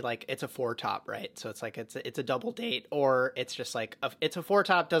can be it's a 4-top, right? So it's it's a double date, or it's just it's a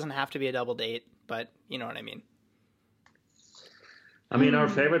 4-top, doesn't have to be a double date, but you know what I mean. I mean, our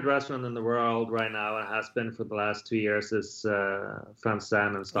favorite restaurant in the world right now, and has been for the last 2 years, is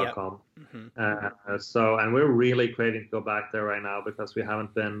Franzén in Stockholm. Yep. Mm-hmm. And we're really craving to go back there right now because we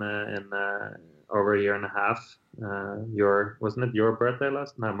haven't been in over a year and a half. Wasn't it your birthday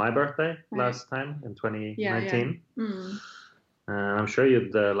my birthday last time in 2019? Yeah. Mm. I'm sure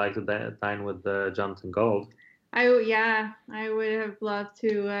you'd like to dine with Jonathan Gold. I would have loved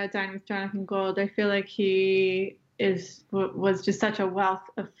to dine with Jonathan Gold. I feel like he was just such a wealth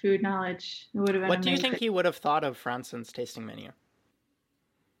of food knowledge. It would have been What do you amazing. think he would have thought of Franson's tasting menu?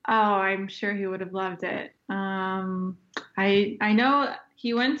 Oh, I'm sure he would have loved it. I know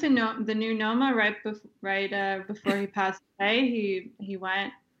he went to the new Noma before he passed away. He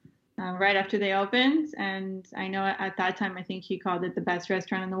went right after they opened, and I know at that time I think he called it the best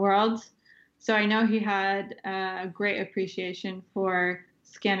restaurant in the world. So I know he had a great appreciation for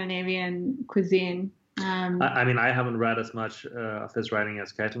Scandinavian cuisine. I mean, I haven't read as much of his writing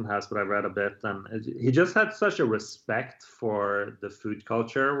as Kaitlin has, but I've read a bit, and he just had such a respect for the food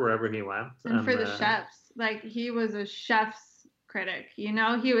culture wherever he went, and for the chefs. Like, he was a chef's critic, you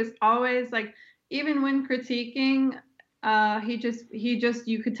know. He was always like, even when critiquing, he just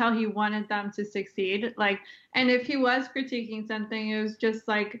you could tell he wanted them to succeed. Like, and if he was critiquing something, it was just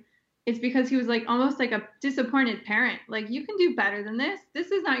like, it's because he was like almost like a disappointed parent. Like, you can do better than this.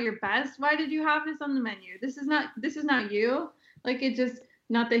 This is not your best. Why did you have this on the menu? This is not you. Like, it just,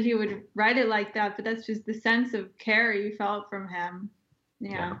 not that he would write it like that, but that's just the sense of care you felt from him.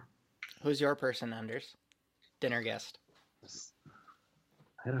 Yeah. Who's your person, Anders? Dinner guest.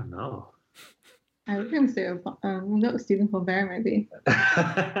 I don't know. I was going to say no, Stephen Colbert maybe.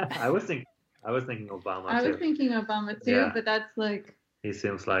 I was thinking Obama. I was thinking Obama too, but that's like, he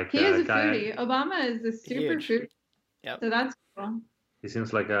seems like he is a guy. foodie. Obama is a super foodie. Yep. So that's cool. He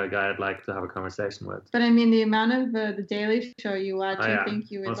seems like a guy I'd like to have a conversation with. But I mean, the amount of the Daily Show you watch, I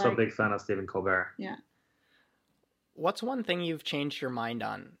think you would I'm also a big fan of Stephen Colbert. Yeah. What's one thing you've changed your mind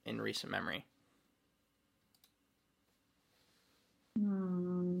on in recent memory?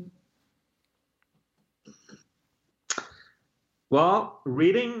 Well,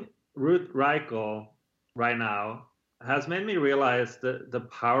 reading Ruth Reichel right now has made me realize the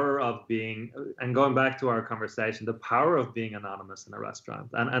power of being, and going back to our conversation, the power of being anonymous in a restaurant.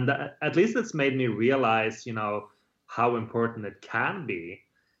 And at least it's made me realize, you know, how important it can be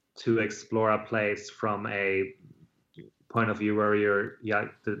to explore a place from a point of view where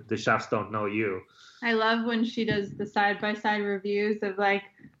the chefs don't know you. I love when she does the side-by-side reviews of like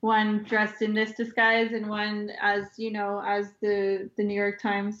one dressed in this disguise and one as, you know, as the New York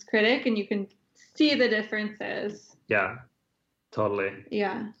Times critic, and you can see the differences. Yeah, totally.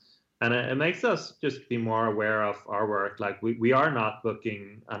 Yeah. And it makes us just be more aware of our work. Like, we are not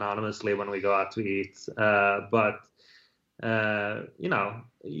booking anonymously when we go out to eat, but you know,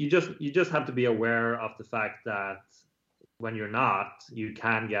 you just have to be aware of the fact that when you're not, you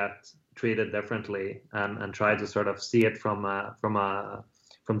can get treated differently, and try to sort of see it from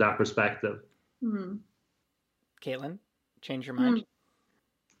that perspective. Mm-hmm. Kaitlin, change your mind?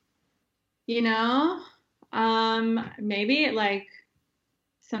 You know, maybe like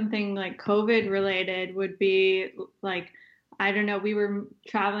something like COVID related would be like, I don't know, we were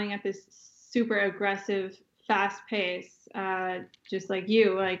traveling at this super aggressive, fast pace, just like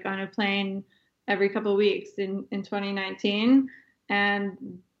you, like on a plane every couple of weeks in 2019.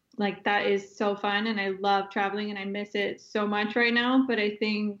 And like, that is so fun. And I love traveling and I miss it so much right now. But I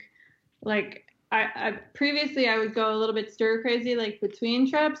think like, I previously I would go a little bit stir crazy, like between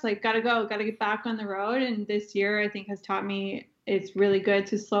trips, like gotta get back on the road. And this year I think has taught me it's really good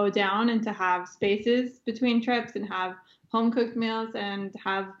to slow down and to have spaces between trips and have home cooked meals and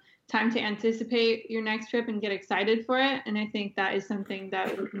have time to anticipate your next trip and get excited for it. And I think that is something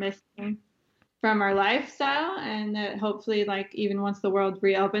that we're missing from our lifestyle, and that hopefully, like, even once the world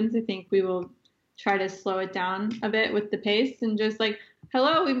reopens, I think we will try to slow it down a bit with the pace and just like,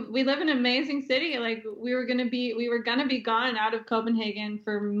 hello, we live in an amazing city. Like, we were gonna be gone out of Copenhagen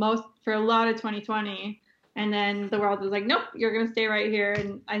for a lot of 2020, and then the world was like, nope, you're gonna stay right here.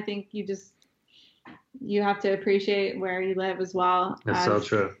 And I think you have to appreciate where you live as well. That's so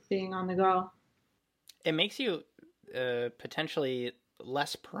true. Being on the go. It makes you potentially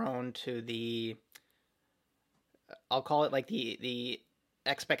less prone to the, I'll call it like the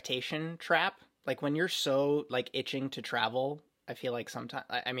expectation trap. Like, when you're so like itching to travel, I feel like sometimes,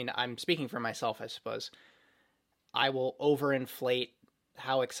 I mean, I'm speaking for myself, I suppose, I will overinflate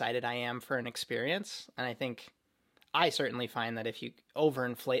how excited I am for an experience. And I think I certainly find that if you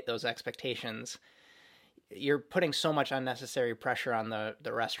overinflate those expectations, you're putting so much unnecessary pressure on the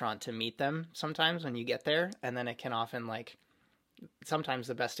restaurant to meet them sometimes when you get there. And then it can often, like, sometimes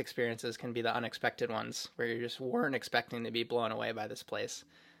the best experiences can be the unexpected ones where you just weren't expecting to be blown away by this place.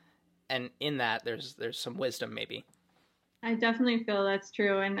 And in that, there's some wisdom, maybe. I definitely feel that's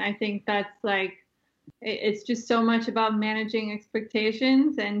true. And I think that's like, it's just so much about managing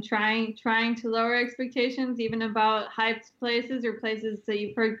expectations and trying to lower expectations, even about hyped places or places that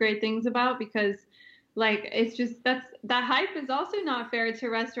you've heard great things about, because like it's just that hype is also not fair to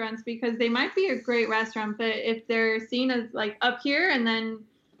restaurants because they might be a great restaurant, but if they're seen as like up here and then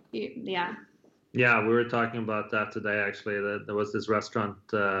yeah. Yeah, we were talking about that today actually. That there was this restaurant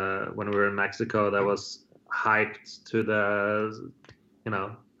when we were in Mexico that was hyped to the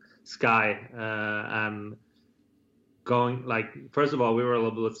sky and going like first of all we were a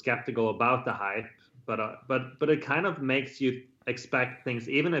little bit skeptical about the hype, but it kind of makes you expect things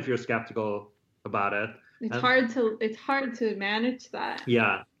even if you're skeptical about it. It's hard to manage that.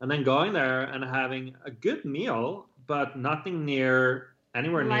 Yeah, and then going there and having a good meal, but nothing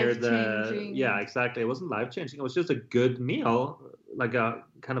anywhere near the exactly. It wasn't life changing. It was just a good meal, like a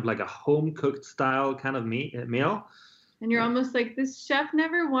kind of like a home cooked style kind of meal. And you're almost like, this chef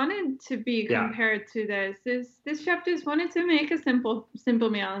never wanted to be compared to this. This chef just wanted to make a simple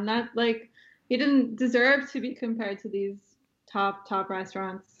meal, and that like he didn't deserve to be compared to these top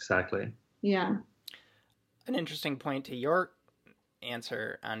restaurants. Exactly. Yeah. An interesting point to your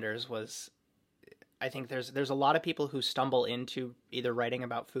answer, Anders, was I think there's a lot of people who stumble into either writing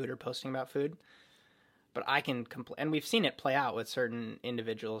about food or posting about food, but I can and we've seen it play out with certain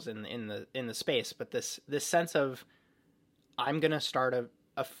individuals in the space. But this sense of I'm gonna start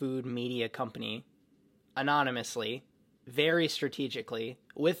a food media company anonymously, very strategically,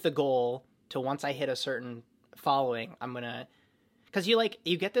 with the goal to once I hit a certain following, I'm gonna because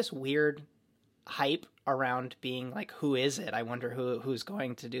you get this weird hype around being like, who is it? I wonder who's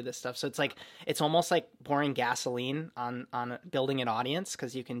going to do this stuff. So it's almost like pouring gasoline on building an audience,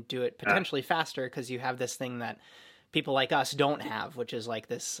 because you can do it potentially faster because you have this thing that people like us don't have, which is like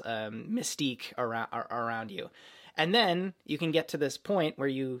this mystique around you. And then you can get to this point where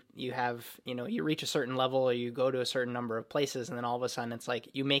you have, you reach a certain level or you go to a certain number of places, and then all of a sudden it's like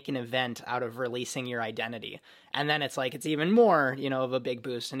you make an event out of releasing your identity. And then it's like it's even more, of a big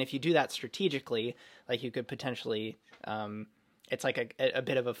boost. And if you do that strategically, like you could potentially, it's like a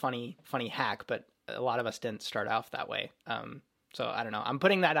bit of a funny hack, but a lot of us didn't start off that way. So I don't know. I'm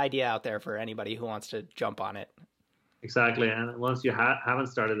putting that idea out there for anybody who wants to jump on it. Exactly, and once you haven't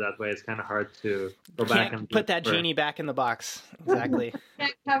started that way, it's kind of hard to go back and put that genie back in the box. Exactly.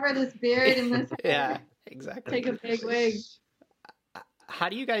 Can't cover this beard in this. Yeah, exactly. Take a big wig. How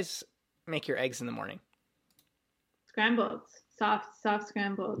do you guys make your eggs in the morning? Scrambled, soft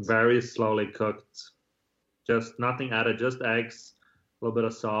scrambled. Very slowly cooked, just nothing added, just eggs, a little bit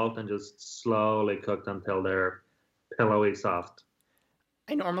of salt, and just slowly cooked until they're pillowy soft.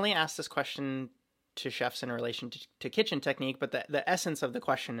 I normally ask this question to chefs in relation to kitchen technique, but the essence of the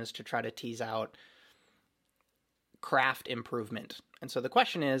question is to try to tease out craft improvement. And so the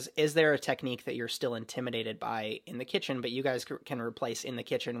question is there a technique that you're still intimidated by in the kitchen, but you guys can replace in the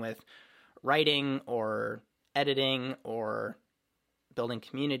kitchen with writing or editing or building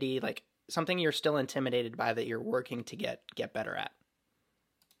community, like something you're still intimidated by that you're working to get better at?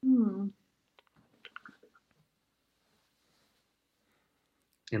 In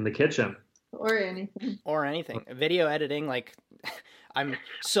the kitchen. Or anything. Video editing, like I'm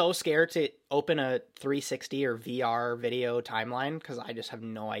so scared to open a 360 or VR video timeline because I just have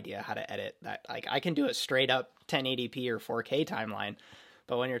no idea how to edit that. Like I can do a straight up 1080p or 4K timeline,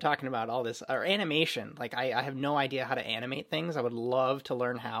 but when you're talking about all this or animation, like I have no idea how to animate things. I would love to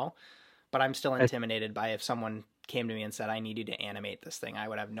learn how, but I'm still intimidated by if someone came to me and said, I need you to animate this thing, I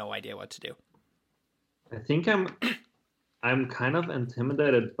would have no idea what to do. I think I'm kind of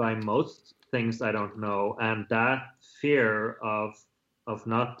intimidated by most things I don't know, and that fear of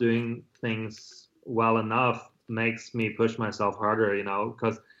not doing things well enough makes me push myself harder,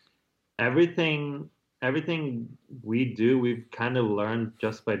 because everything we do, we've kind of learned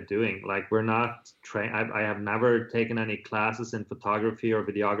just by doing. Like we're not trained. I have never taken any classes in photography or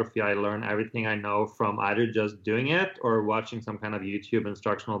videography. I learn everything I know from either just doing it or watching some kind of YouTube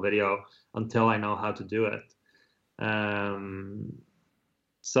instructional video until I know how to do it.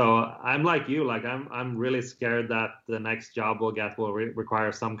 So I'm like you, like I'm really scared that the next job we'll get will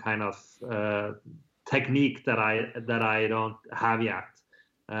require some kind of technique that I don't have yet,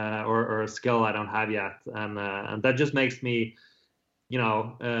 or a skill I don't have yet, and that just makes me,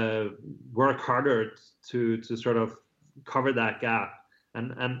 work harder to sort of cover that gap.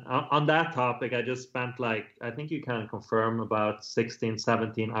 And on that topic, I just spent I think you can confirm about 16,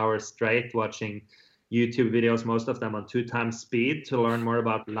 17 hours straight watching YouTube videos, most of them on 2x speed, to learn more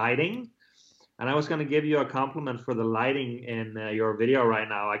about lighting. And I was going to give you a compliment for the lighting in your video right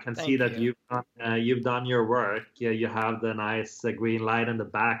now. I can see that you've done your work. You have the nice green light in the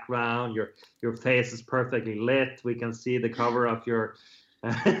background. Your face is perfectly lit. We can see the cover of your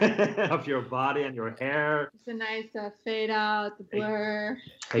of your body and your hair. It's a nice fade out, the blur.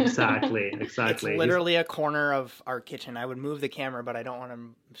 Exactly. It's literally a corner of our kitchen. I would move the camera, but I don't want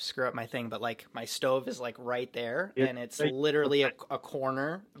to screw up my thing. But like my stove is like right there, and it's literally a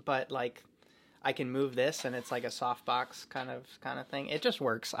corner. But like I can move this, and it's like a softbox kind of thing. It just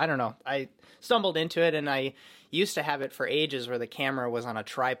works. I don't know. I stumbled into it, and I used to have it for ages where the camera was on a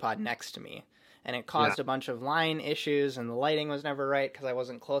tripod next to me. And it caused a bunch of line issues, and the lighting was never right because I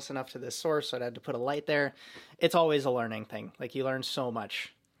wasn't close enough to this source, so I had to put a light there. It's always a learning thing. Like, you learn so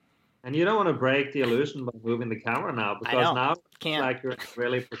much. And you don't want to break the illusion by moving the camera now, because now it's like you're in a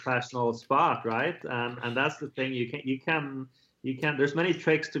really professional spot, right? And that's the thing. You can. There's many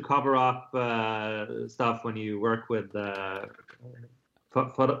tricks to cover up stuff when you work with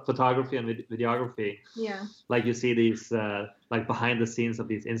photography and videography. Yeah. Like you see these like behind the scenes of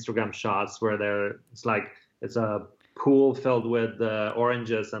these Instagram shots where it's a pool filled with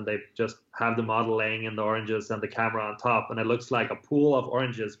oranges, and they just have the model laying in the oranges and the camera on top, and it looks like a pool of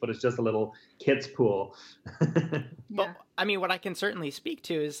oranges, but it's just a little kid's pool. But I mean, what I can certainly speak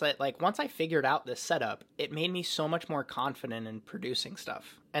to is that, like, once I figured out this setup, it made me so much more confident in producing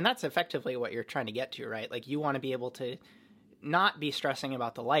stuff. And that's effectively what you're trying to get to, right? Like, you want to be able to not be stressing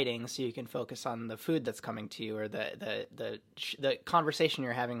about the lighting so you can focus on the food that's coming to you, or the conversation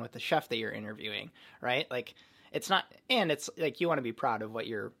you're having with the chef that you're interviewing, right? Like, it's not, and it's like, you want to be proud of what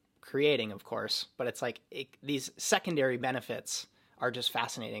you're creating, of course, but it's like these secondary benefits are just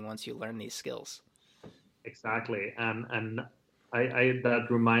fascinating once you learn these skills. Exactly. And I that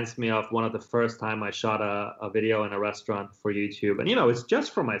reminds me of one of the first time I shot a video in a restaurant for YouTube. And, it's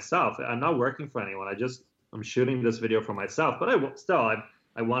just for myself. I'm not working for anyone. I'm shooting this video for myself, but I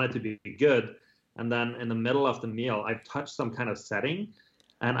want it to be good. And then in the middle of the meal, I touched some kind of setting,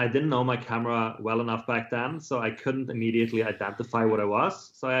 and I didn't know my camera well enough back then, so I couldn't immediately identify what it was.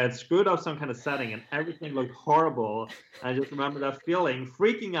 So I had screwed up some kind of setting, and everything looked horrible. I just remember that feeling,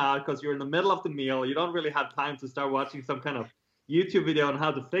 freaking out, because you're in the middle of the meal. You don't really have time to start watching some kind of YouTube video on how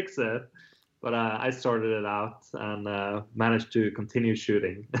to fix it. But I sorted it out and managed to continue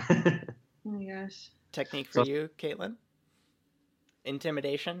shooting. Oh my gosh. Technique for you, Kaitlin?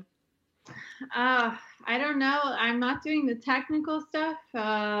 Intimidation? I don't know. I'm not doing the technical stuff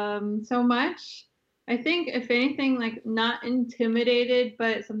so much. I think, if anything, like, not intimidated,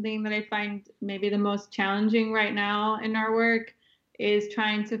 but something that I find maybe the most challenging right now in our work is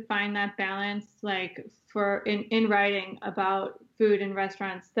trying to find that balance, like, for in writing about food in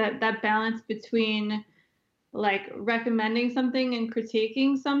restaurants, that balance between, like, recommending something and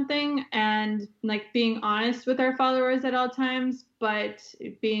critiquing something, and, like, being honest with our followers at all times, but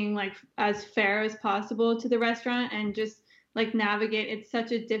being, like, as fair as possible to the restaurant, and just, like, navigate. It's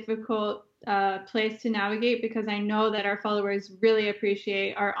such a difficult place to navigate, because I know that our followers really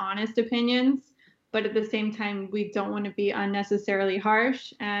appreciate our honest opinions, but at the same time, we don't want to be unnecessarily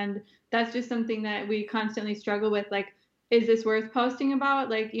harsh. And that's just something that we constantly struggle with. Like, is this worth posting about?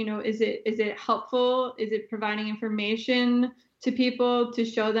 Like, is it helpful? Is it providing information to people to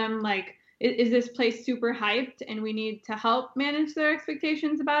show them, like, is this place super hyped and we need to help manage their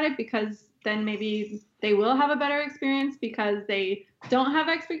expectations about it, because then maybe they will have a better experience because they don't have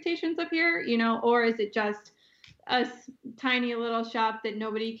expectations up here, or is it just a tiny little shop that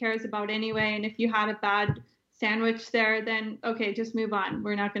nobody cares about anyway? And if you had a bad sandwich there, then okay, just move on.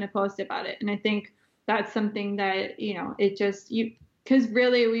 We're not going to post about it. And I think that's something that, because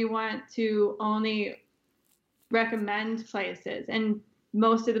really we want to only recommend places, and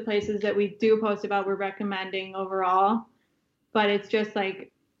most of the places that we do post about, we're recommending overall. But it's just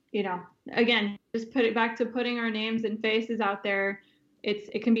like, again, just put it back to putting our names and faces out there.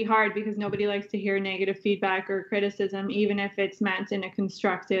 It can be hard because nobody likes to hear negative feedback or criticism, even if it's meant in a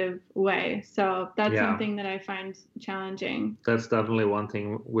constructive way. So that's something that I find challenging. That's definitely one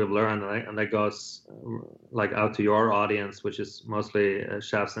thing we've learned, and that goes like out to your audience, which is mostly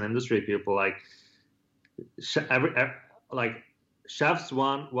chefs and industry people. Like, chefs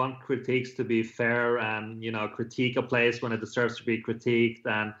want critiques to be fair and, critique a place when it deserves to be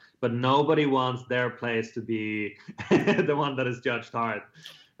critiqued, but nobody wants their place to be the one that is judged hard.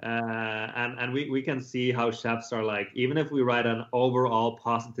 And we can see how chefs are like, even if we write an overall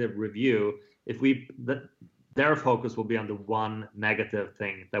positive review, their focus will be on the one negative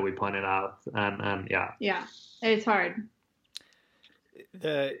thing that we pointed out. And yeah, it's hard.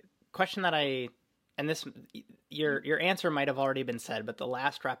 The question that your answer might have already been said, but the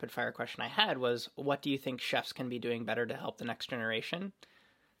last rapid fire question I had was, what do you think chefs can be doing better to help the next generation?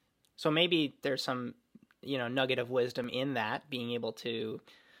 So maybe there's some, nugget of wisdom in that, being able to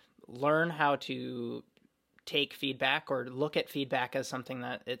learn how to take feedback or look at feedback as something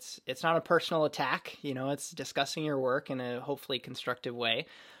that it's not a personal attack. It's discussing your work in a hopefully constructive way.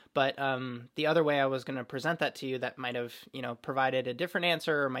 But the other way I was going to present that to you that might have, provided a different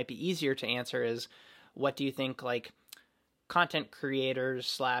answer or might be easier to answer is, what do you think like content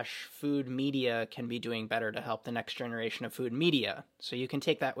creators / food media can be doing better to help the next generation of food media? So you can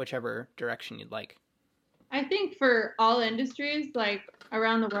take that whichever direction you'd like. I think for all industries, like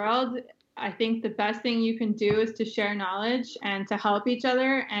around the world, I think the best thing you can do is to share knowledge and to help each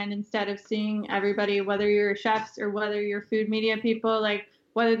other. And instead of seeing everybody, whether you're chefs or whether you're food media people, like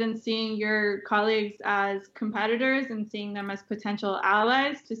rather than seeing your colleagues as competitors and seeing them as potential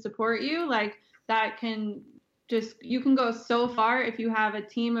allies to support you, like that can you can go so far if you have a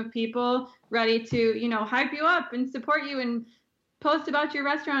team of people ready to, hype you up and support you and post about your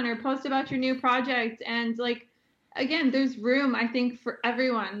restaurant or post about your new project. And like, again, there's room, I think, for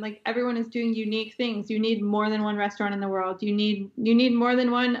everyone. Like everyone is doing unique things. You need more than one restaurant in the world. You need more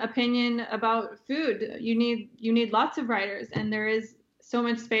than one opinion about food. You need lots of writers, and there is so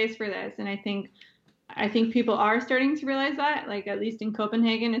much space for this. And I think people are starting to realize that, like at least in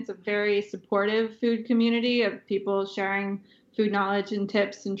Copenhagen, it's a very supportive food community of people sharing food knowledge and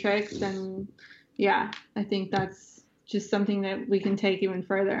tips and tricks. And yeah, I think that's just something that we can take even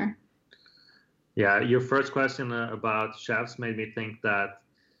further. Yeah, your first question about chefs made me think that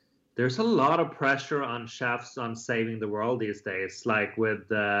there's a lot of pressure on chefs on saving the world these days, like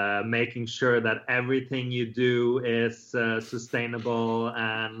with making sure that everything you do is sustainable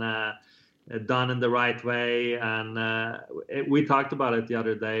and done in the right way. And we talked about it the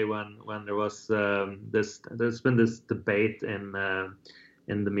other day when there was there's been this debate in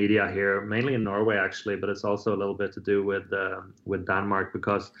the media here, mainly in Norway actually, but it's also a little bit to do with Denmark,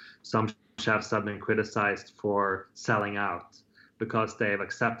 because some chefs have been criticized for selling out because they've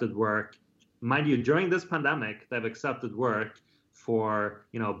accepted work. Mind you, during this pandemic, they've accepted work for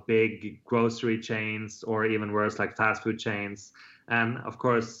big grocery chains or even worse, like fast food chains. And of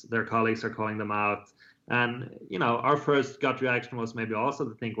course, their colleagues are calling them out. And, our first gut reaction was maybe also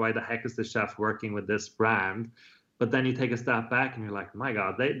to think, why the heck is the chef working with this brand? But then you take a step back and you're like, my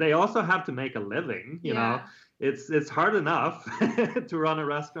God, they also have to make a living, you know? It's hard enough to run a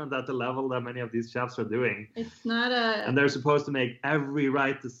restaurant at the level that many of these chefs are doing. It's not and they're supposed to make every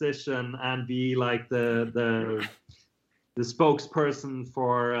right decision and be like the spokesperson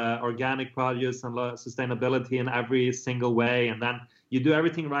for organic produce and sustainability in every single way. And then you do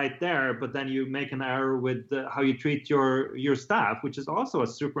everything right there, but then you make an error with how you treat your staff, which is also a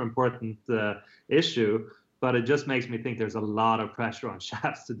super important issue. But it just makes me think there's a lot of pressure on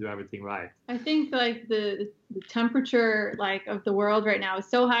chefs to do everything right. I think like the temperature like of the world right now is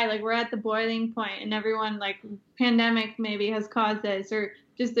so high. Like we're at the boiling point, and everyone, like pandemic maybe has caused this, or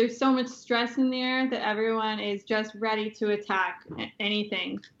just there's so much stress in the air that everyone is just ready to attack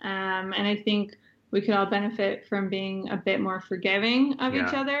anything. And I think we could all benefit from being a bit more forgiving of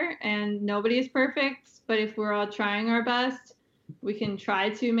each other. And nobody is perfect, but if we're all trying our best, we can try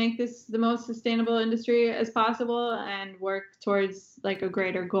to make this the most sustainable industry as possible and work towards like a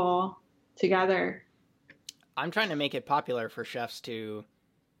greater goal together. I'm trying to make it popular for chefs to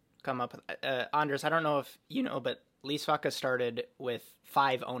come up with, Anders, I don't know if you know, but Lisvaka started with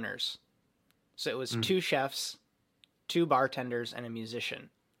 5 owners. So it was 2 chefs, 2 bartenders, and a musician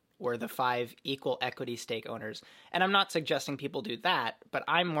were the 5 equal equity stake owners. And I'm not suggesting people do that, but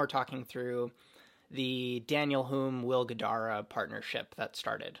I'm more talking through the Daniel Hume, Will Gadara partnership that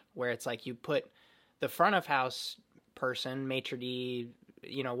started, where it's like you put the front of house person, maitre d',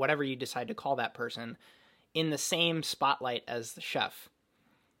 whatever you decide to call that person, in the same spotlight as the chef.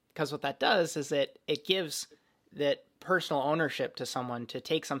 Because what that does is that it gives that personal ownership to someone to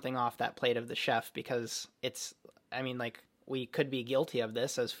take something off that plate of the chef, because we could be guilty of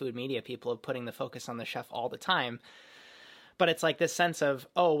this as food media people, of putting the focus on the chef all the time. But it's like this sense of,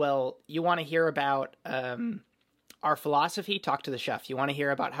 oh, well, you want to hear about our philosophy? Talk to the chef. You want to hear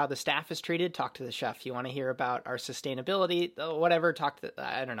about how the staff is treated? Talk to the chef. You want to hear about our sustainability? Whatever,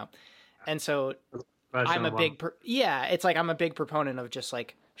 I don't know. And so I'm a big, I'm a big proponent of just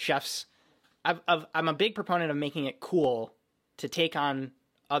like chefs. I'm a big proponent of making it cool to take on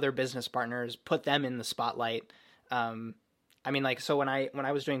other business partners, put them in the spotlight. So when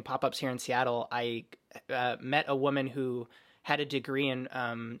I was doing pop-ups here in Seattle, I met a woman who had a degree in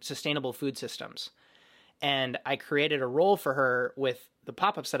sustainable food systems. And I created a role for her with the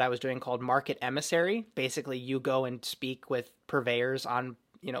pop-ups that I was doing called Market Emissary. Basically, you go and speak with purveyors on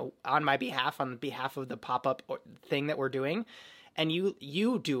my behalf, on behalf of the pop-up thing that we're doing. And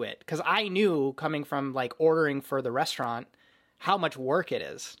you do it. Because I knew, coming from like ordering for the restaurant, how much work it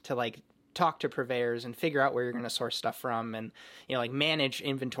is to like talk to purveyors and figure out where you're going to source stuff from, and, you know, like manage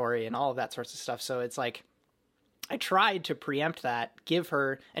inventory and all of that sorts of stuff. So it's like, I tried to preempt that, give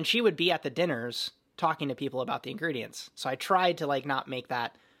her, and she would be at the dinners talking to people about the ingredients. So I tried to like not make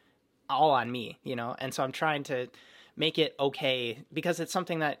that all on me, you know? And so I'm trying to make it okay, because it's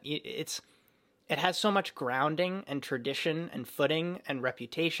something that it has so much grounding and tradition and footing and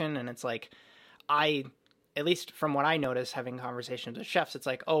reputation. And it's like, at least from what I notice having conversations with chefs, it's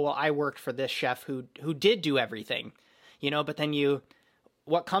like, oh, well, I worked for this chef who did do everything, you know, but then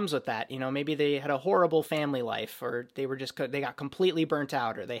what comes with that? You know, maybe they had a horrible family life, or they got completely burnt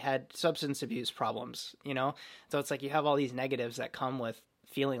out, or they had substance abuse problems, you know? So it's like you have all these negatives that come with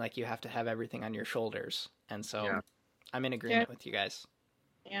feeling like you have to have everything on your shoulders. And so I'm in agreement with you guys.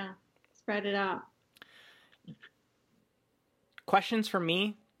 Yeah. Spread it out. Questions for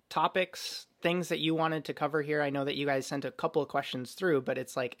me, topics, things that you wanted to cover here. I know that you guys sent a couple of questions through, but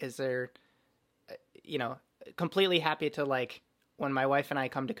it's like, is there, you know, completely happy to, like, when my wife and I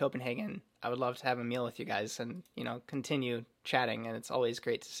come to Copenhagen, I would love to have a meal with you guys and, you know, continue chatting. And it's always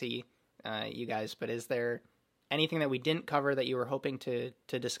great to see you guys. But is there anything that we didn't cover that you were hoping to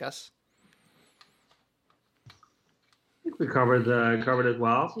discuss? I think we covered it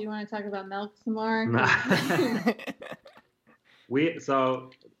well. Do you want to talk about milk some more? No. So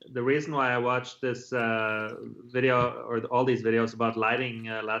the reason why I watched this video, or all these videos about lighting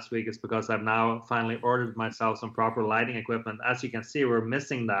last week, is because I've now finally ordered myself some proper lighting equipment. As you can see, we're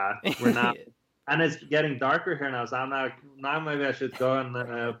missing that. We're now, and it's getting darker here now. So I'm now maybe I should go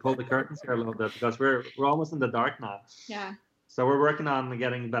and pull the curtains here a little bit, because we're almost in the dark now. Yeah. So we're working on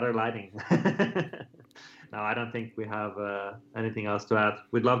getting better lighting. No, I don't think we have anything else to add.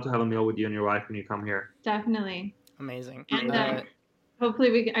 We'd love to have a meal with you and your wife when you come here. Definitely. Amazing. And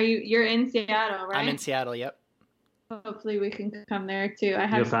hopefully you're in Seattle, right? I'm in Seattle. Yep. Hopefully we can come there too. I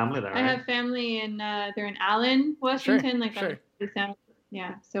have family there. I have family in they're in Allen, Washington, Sure.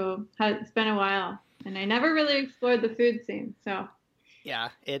 Yeah. So it's been a while, and I never really explored the food scene. So yeah,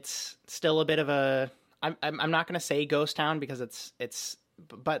 it's still a bit of a. I'm not going to say ghost town, because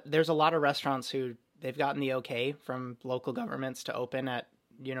but there's a lot of restaurants who they've gotten the okay from local governments to open at,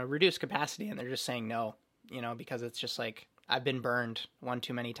 you know, reduced capacity, and they're just saying no, you know, because it's just like, I've been burned one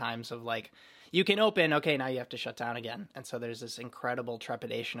too many times of like, you can open, okay, now you have to shut down again. And so there's this incredible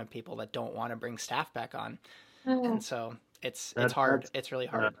trepidation of people that don't want to bring staff back on. And so it's hard. It's really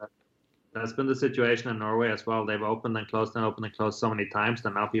hard. That's been the situation in Norway as well. They've opened and closed and opened and closed so many times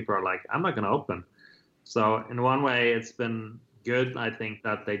that now people are like, I'm not going to open. So in one way, it's been good, I think,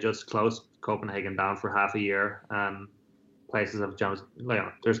 that they just closed Copenhagen down for half a year, and places have jumped. You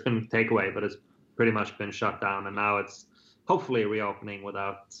know, there's been takeaway, but it's pretty much been shut down, and now it's hopefully reopening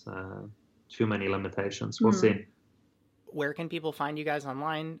without too many limitations. We'll see. Where can people find you guys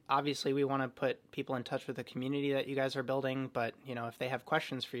online? Obviously, we want to put people in touch with the community that you guys are building, but, you know, if they have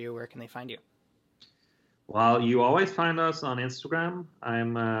questions for you, where can they find you? Well, you always find us on Instagram.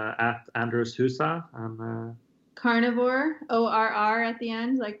 I'm at Anders Husa. I'm Carnivore, ORR at the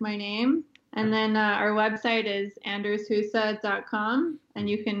end, like my name. And then our website is andershusa.com, and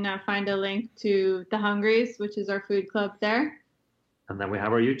you can find a link to The Hungries, which is our food club there. And then we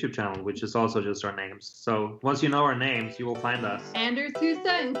have our YouTube channel, which is also just our names. So once you know our names, you will find us. Anders Husa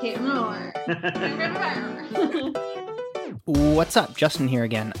and Kaitlin Orr. What's up? Justin here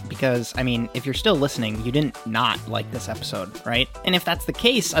again. Because, I mean, if you're still listening, you didn't not like this episode, right? And if that's the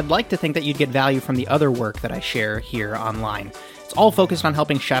case, I'd like to think that you'd get value from the other work that I share here online. It's all focused on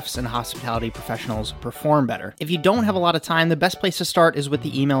helping chefs and hospitality professionals perform better. If you don't have a lot of time, the best place to start is with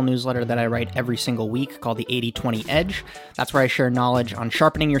the email newsletter that I write every single week called the 80/20 Edge. That's where I share knowledge on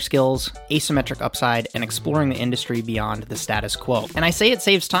sharpening your skills, asymmetric upside, and exploring the industry beyond the status quo. And I say it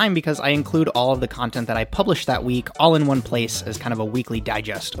saves time because I include all of the content that I publish that week all in one place as kind of a weekly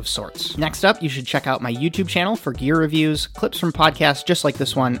digest of sorts. Next up, you should check out my YouTube channel for gear reviews, clips from podcasts just like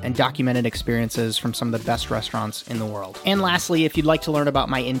this one, and documented experiences from some of the best restaurants in the world. And lastly, if you'd like to learn about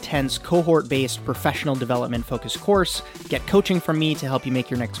my intense cohort-based professional development-focused course, get coaching from me to help you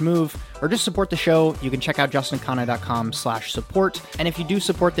make your next move, or just support the show, you can check out justinkana.com/support. And if you do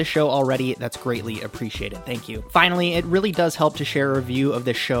support this show already, that's greatly appreciated. Thank you. Finally, it really does help to share a review of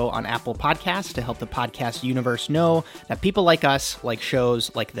this show on Apple Podcasts to help the podcast universe know that people like us like shows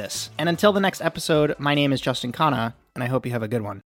like this. And until the next episode, my name is Justin Kana, and I hope you have a good one.